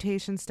this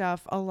reputation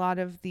stuff, a lot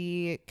of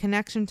the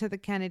connection to the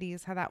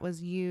Kennedys, how that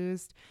was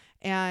used,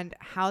 and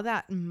how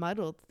that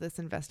muddled this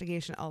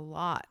investigation a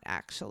lot,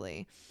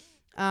 actually.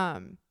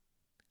 And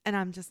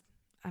I'm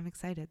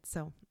excited.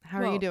 So how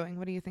are you doing?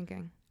 What are you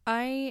thinking?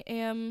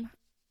 I'm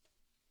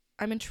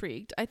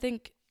intrigued. I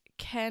think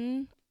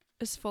Ken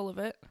is full of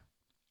it.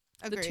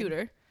 Agreed. The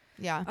tutor.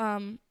 Yeah.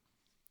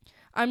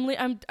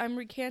 I'm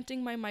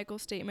recanting my Michael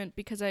statement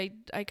because I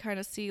kind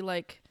of see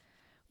like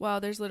wow,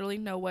 there's literally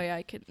no way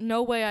I could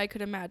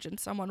imagine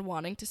someone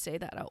wanting to say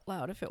that out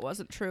loud if it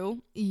wasn't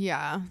true.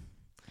 Yeah.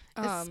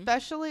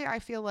 Especially, I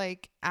feel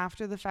like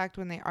after the fact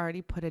when they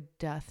already put a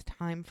death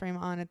time frame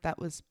on it that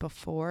was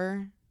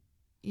before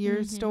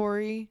your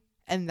story,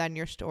 and then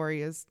your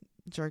story is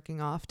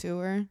jerking off to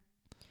her.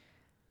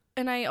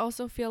 And I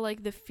also feel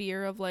like the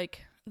fear of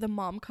like the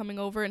mom coming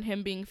over and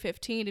him being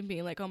 15 and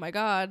being like, oh my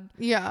God,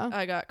 yeah,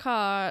 I got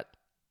caught.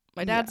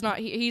 My dad's not,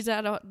 he's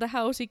at the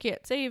house. He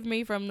can't save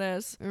me from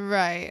this.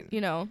 Right. You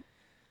know,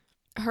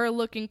 her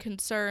looking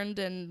concerned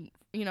and,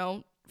 you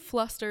know,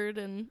 flustered.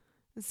 And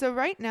so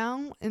right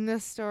now in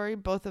this story,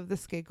 both of the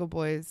Skakel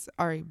boys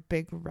are a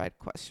big red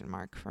question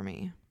mark for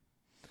me.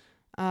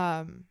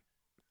 I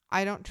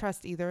don't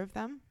trust either of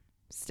them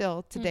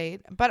still to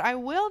date, but I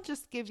will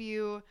just give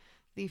you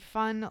the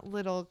fun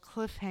little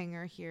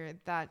cliffhanger here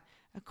that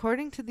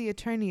according to the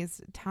attorneys,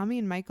 Tommy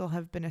and Michael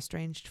have been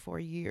estranged for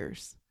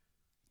years.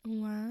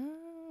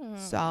 Wow.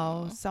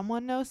 So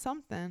someone knows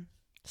something.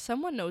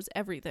 Someone knows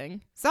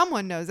everything.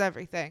 Someone knows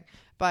everything.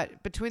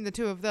 But between the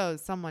two of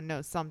those, someone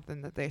knows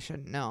something that they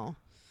shouldn't know.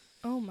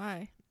 Oh,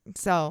 my.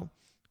 So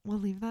we'll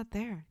leave that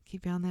there.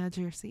 Keep you on the edge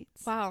of your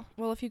seats. Wow.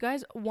 Well, if you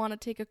guys want to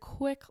take a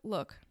quick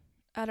look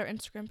at our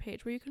Instagram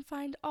page where you can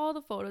find all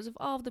the photos of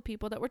all of the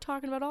people that we're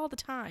talking about all the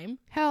time.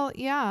 Hell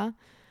yeah.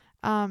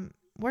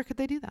 Where could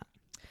they do that?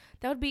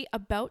 That would be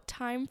About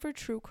Time for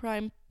True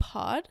Crime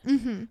Pod.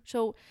 Mm-hmm.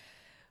 So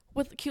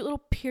with cute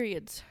little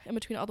periods in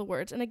between all the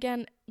words. And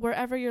again,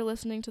 wherever you're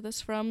listening to this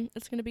from,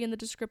 it's going to be in the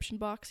description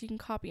box. You can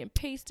copy and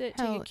paste it,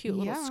 take a cute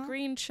little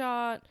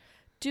screenshot,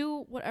 do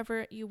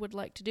whatever you would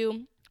like to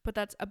do. But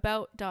that's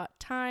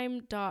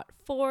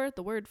about.time.for,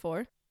 the word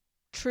for,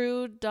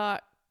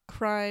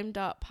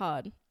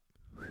 true.crime.pod.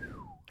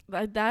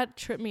 That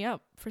tripped me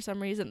up for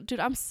some reason.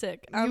 Dude, I'm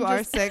sick. You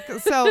are sick.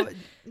 So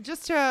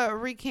just to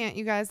recant,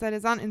 you guys, that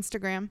is on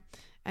Instagram.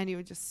 And you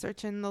would just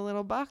search in the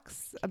little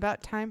box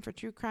About Time for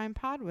True Crime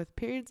Pod with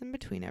periods in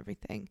between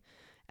everything.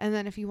 And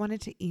then if you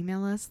wanted to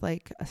email us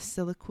like a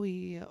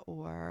soliloquy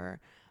or,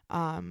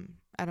 I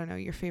don't know,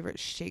 your favorite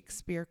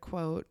Shakespeare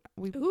quote,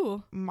 we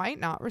might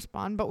not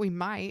respond, but we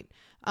might.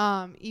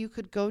 You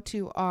could go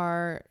to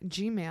our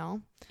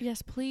Gmail.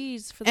 Yes,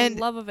 please. For the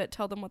love of it,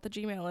 tell them what the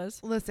Gmail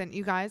is. Listen,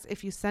 you guys,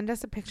 if you send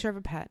us a picture of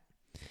a pet,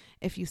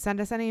 if you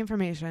send us any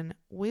information,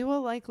 we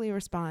will likely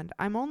respond.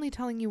 I'm only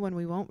telling you when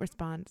we won't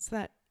respond so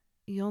that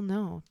you'll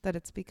know that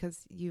it's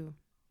because you,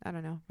 I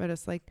don't know, wrote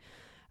us like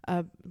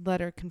a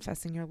letter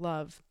confessing your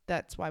love.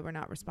 That's why we're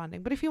not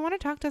responding. But if you want to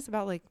talk to us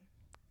about like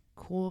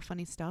cool,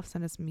 funny stuff,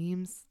 send us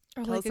memes,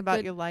 or tell us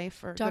about your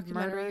life or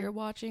documentary good murder you're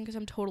watching, because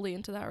I'm totally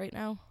into that right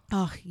now.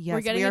 Oh, yes.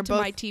 We're getting into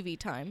my TV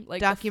time. Like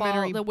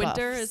documentary the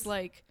winter is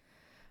like,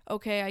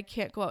 okay, I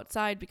can't go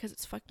outside because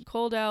it's fucking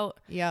cold out.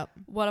 Yep.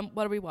 What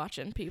are we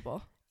watching,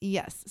 people?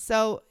 Yes.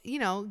 So, you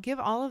know, give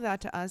all of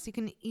that to us. You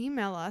can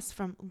email us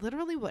from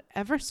literally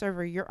whatever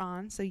server you're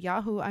on. So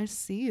Yahoo, I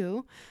see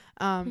you.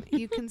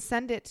 You can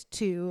send it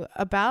to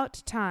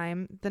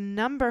abouttime, the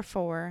number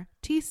 4,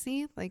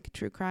 TC, like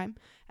true crime,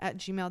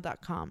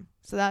 @gmail.com.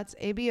 So that's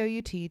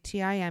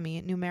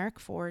ABOUTTIME, numeric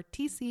 4,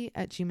 TC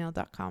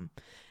 @gmail.com.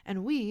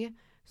 And we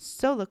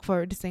so look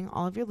forward to seeing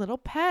all of your little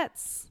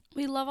pets.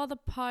 We love all the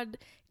pod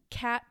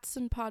cats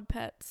and pod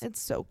pets.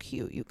 It's so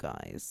cute, you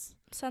guys.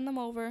 Send them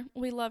over.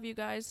 We love you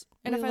guys.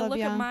 And if I look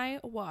at my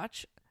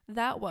watch,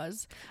 that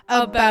was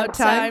About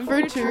Time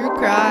for True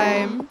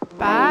Crime.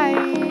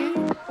 Bye.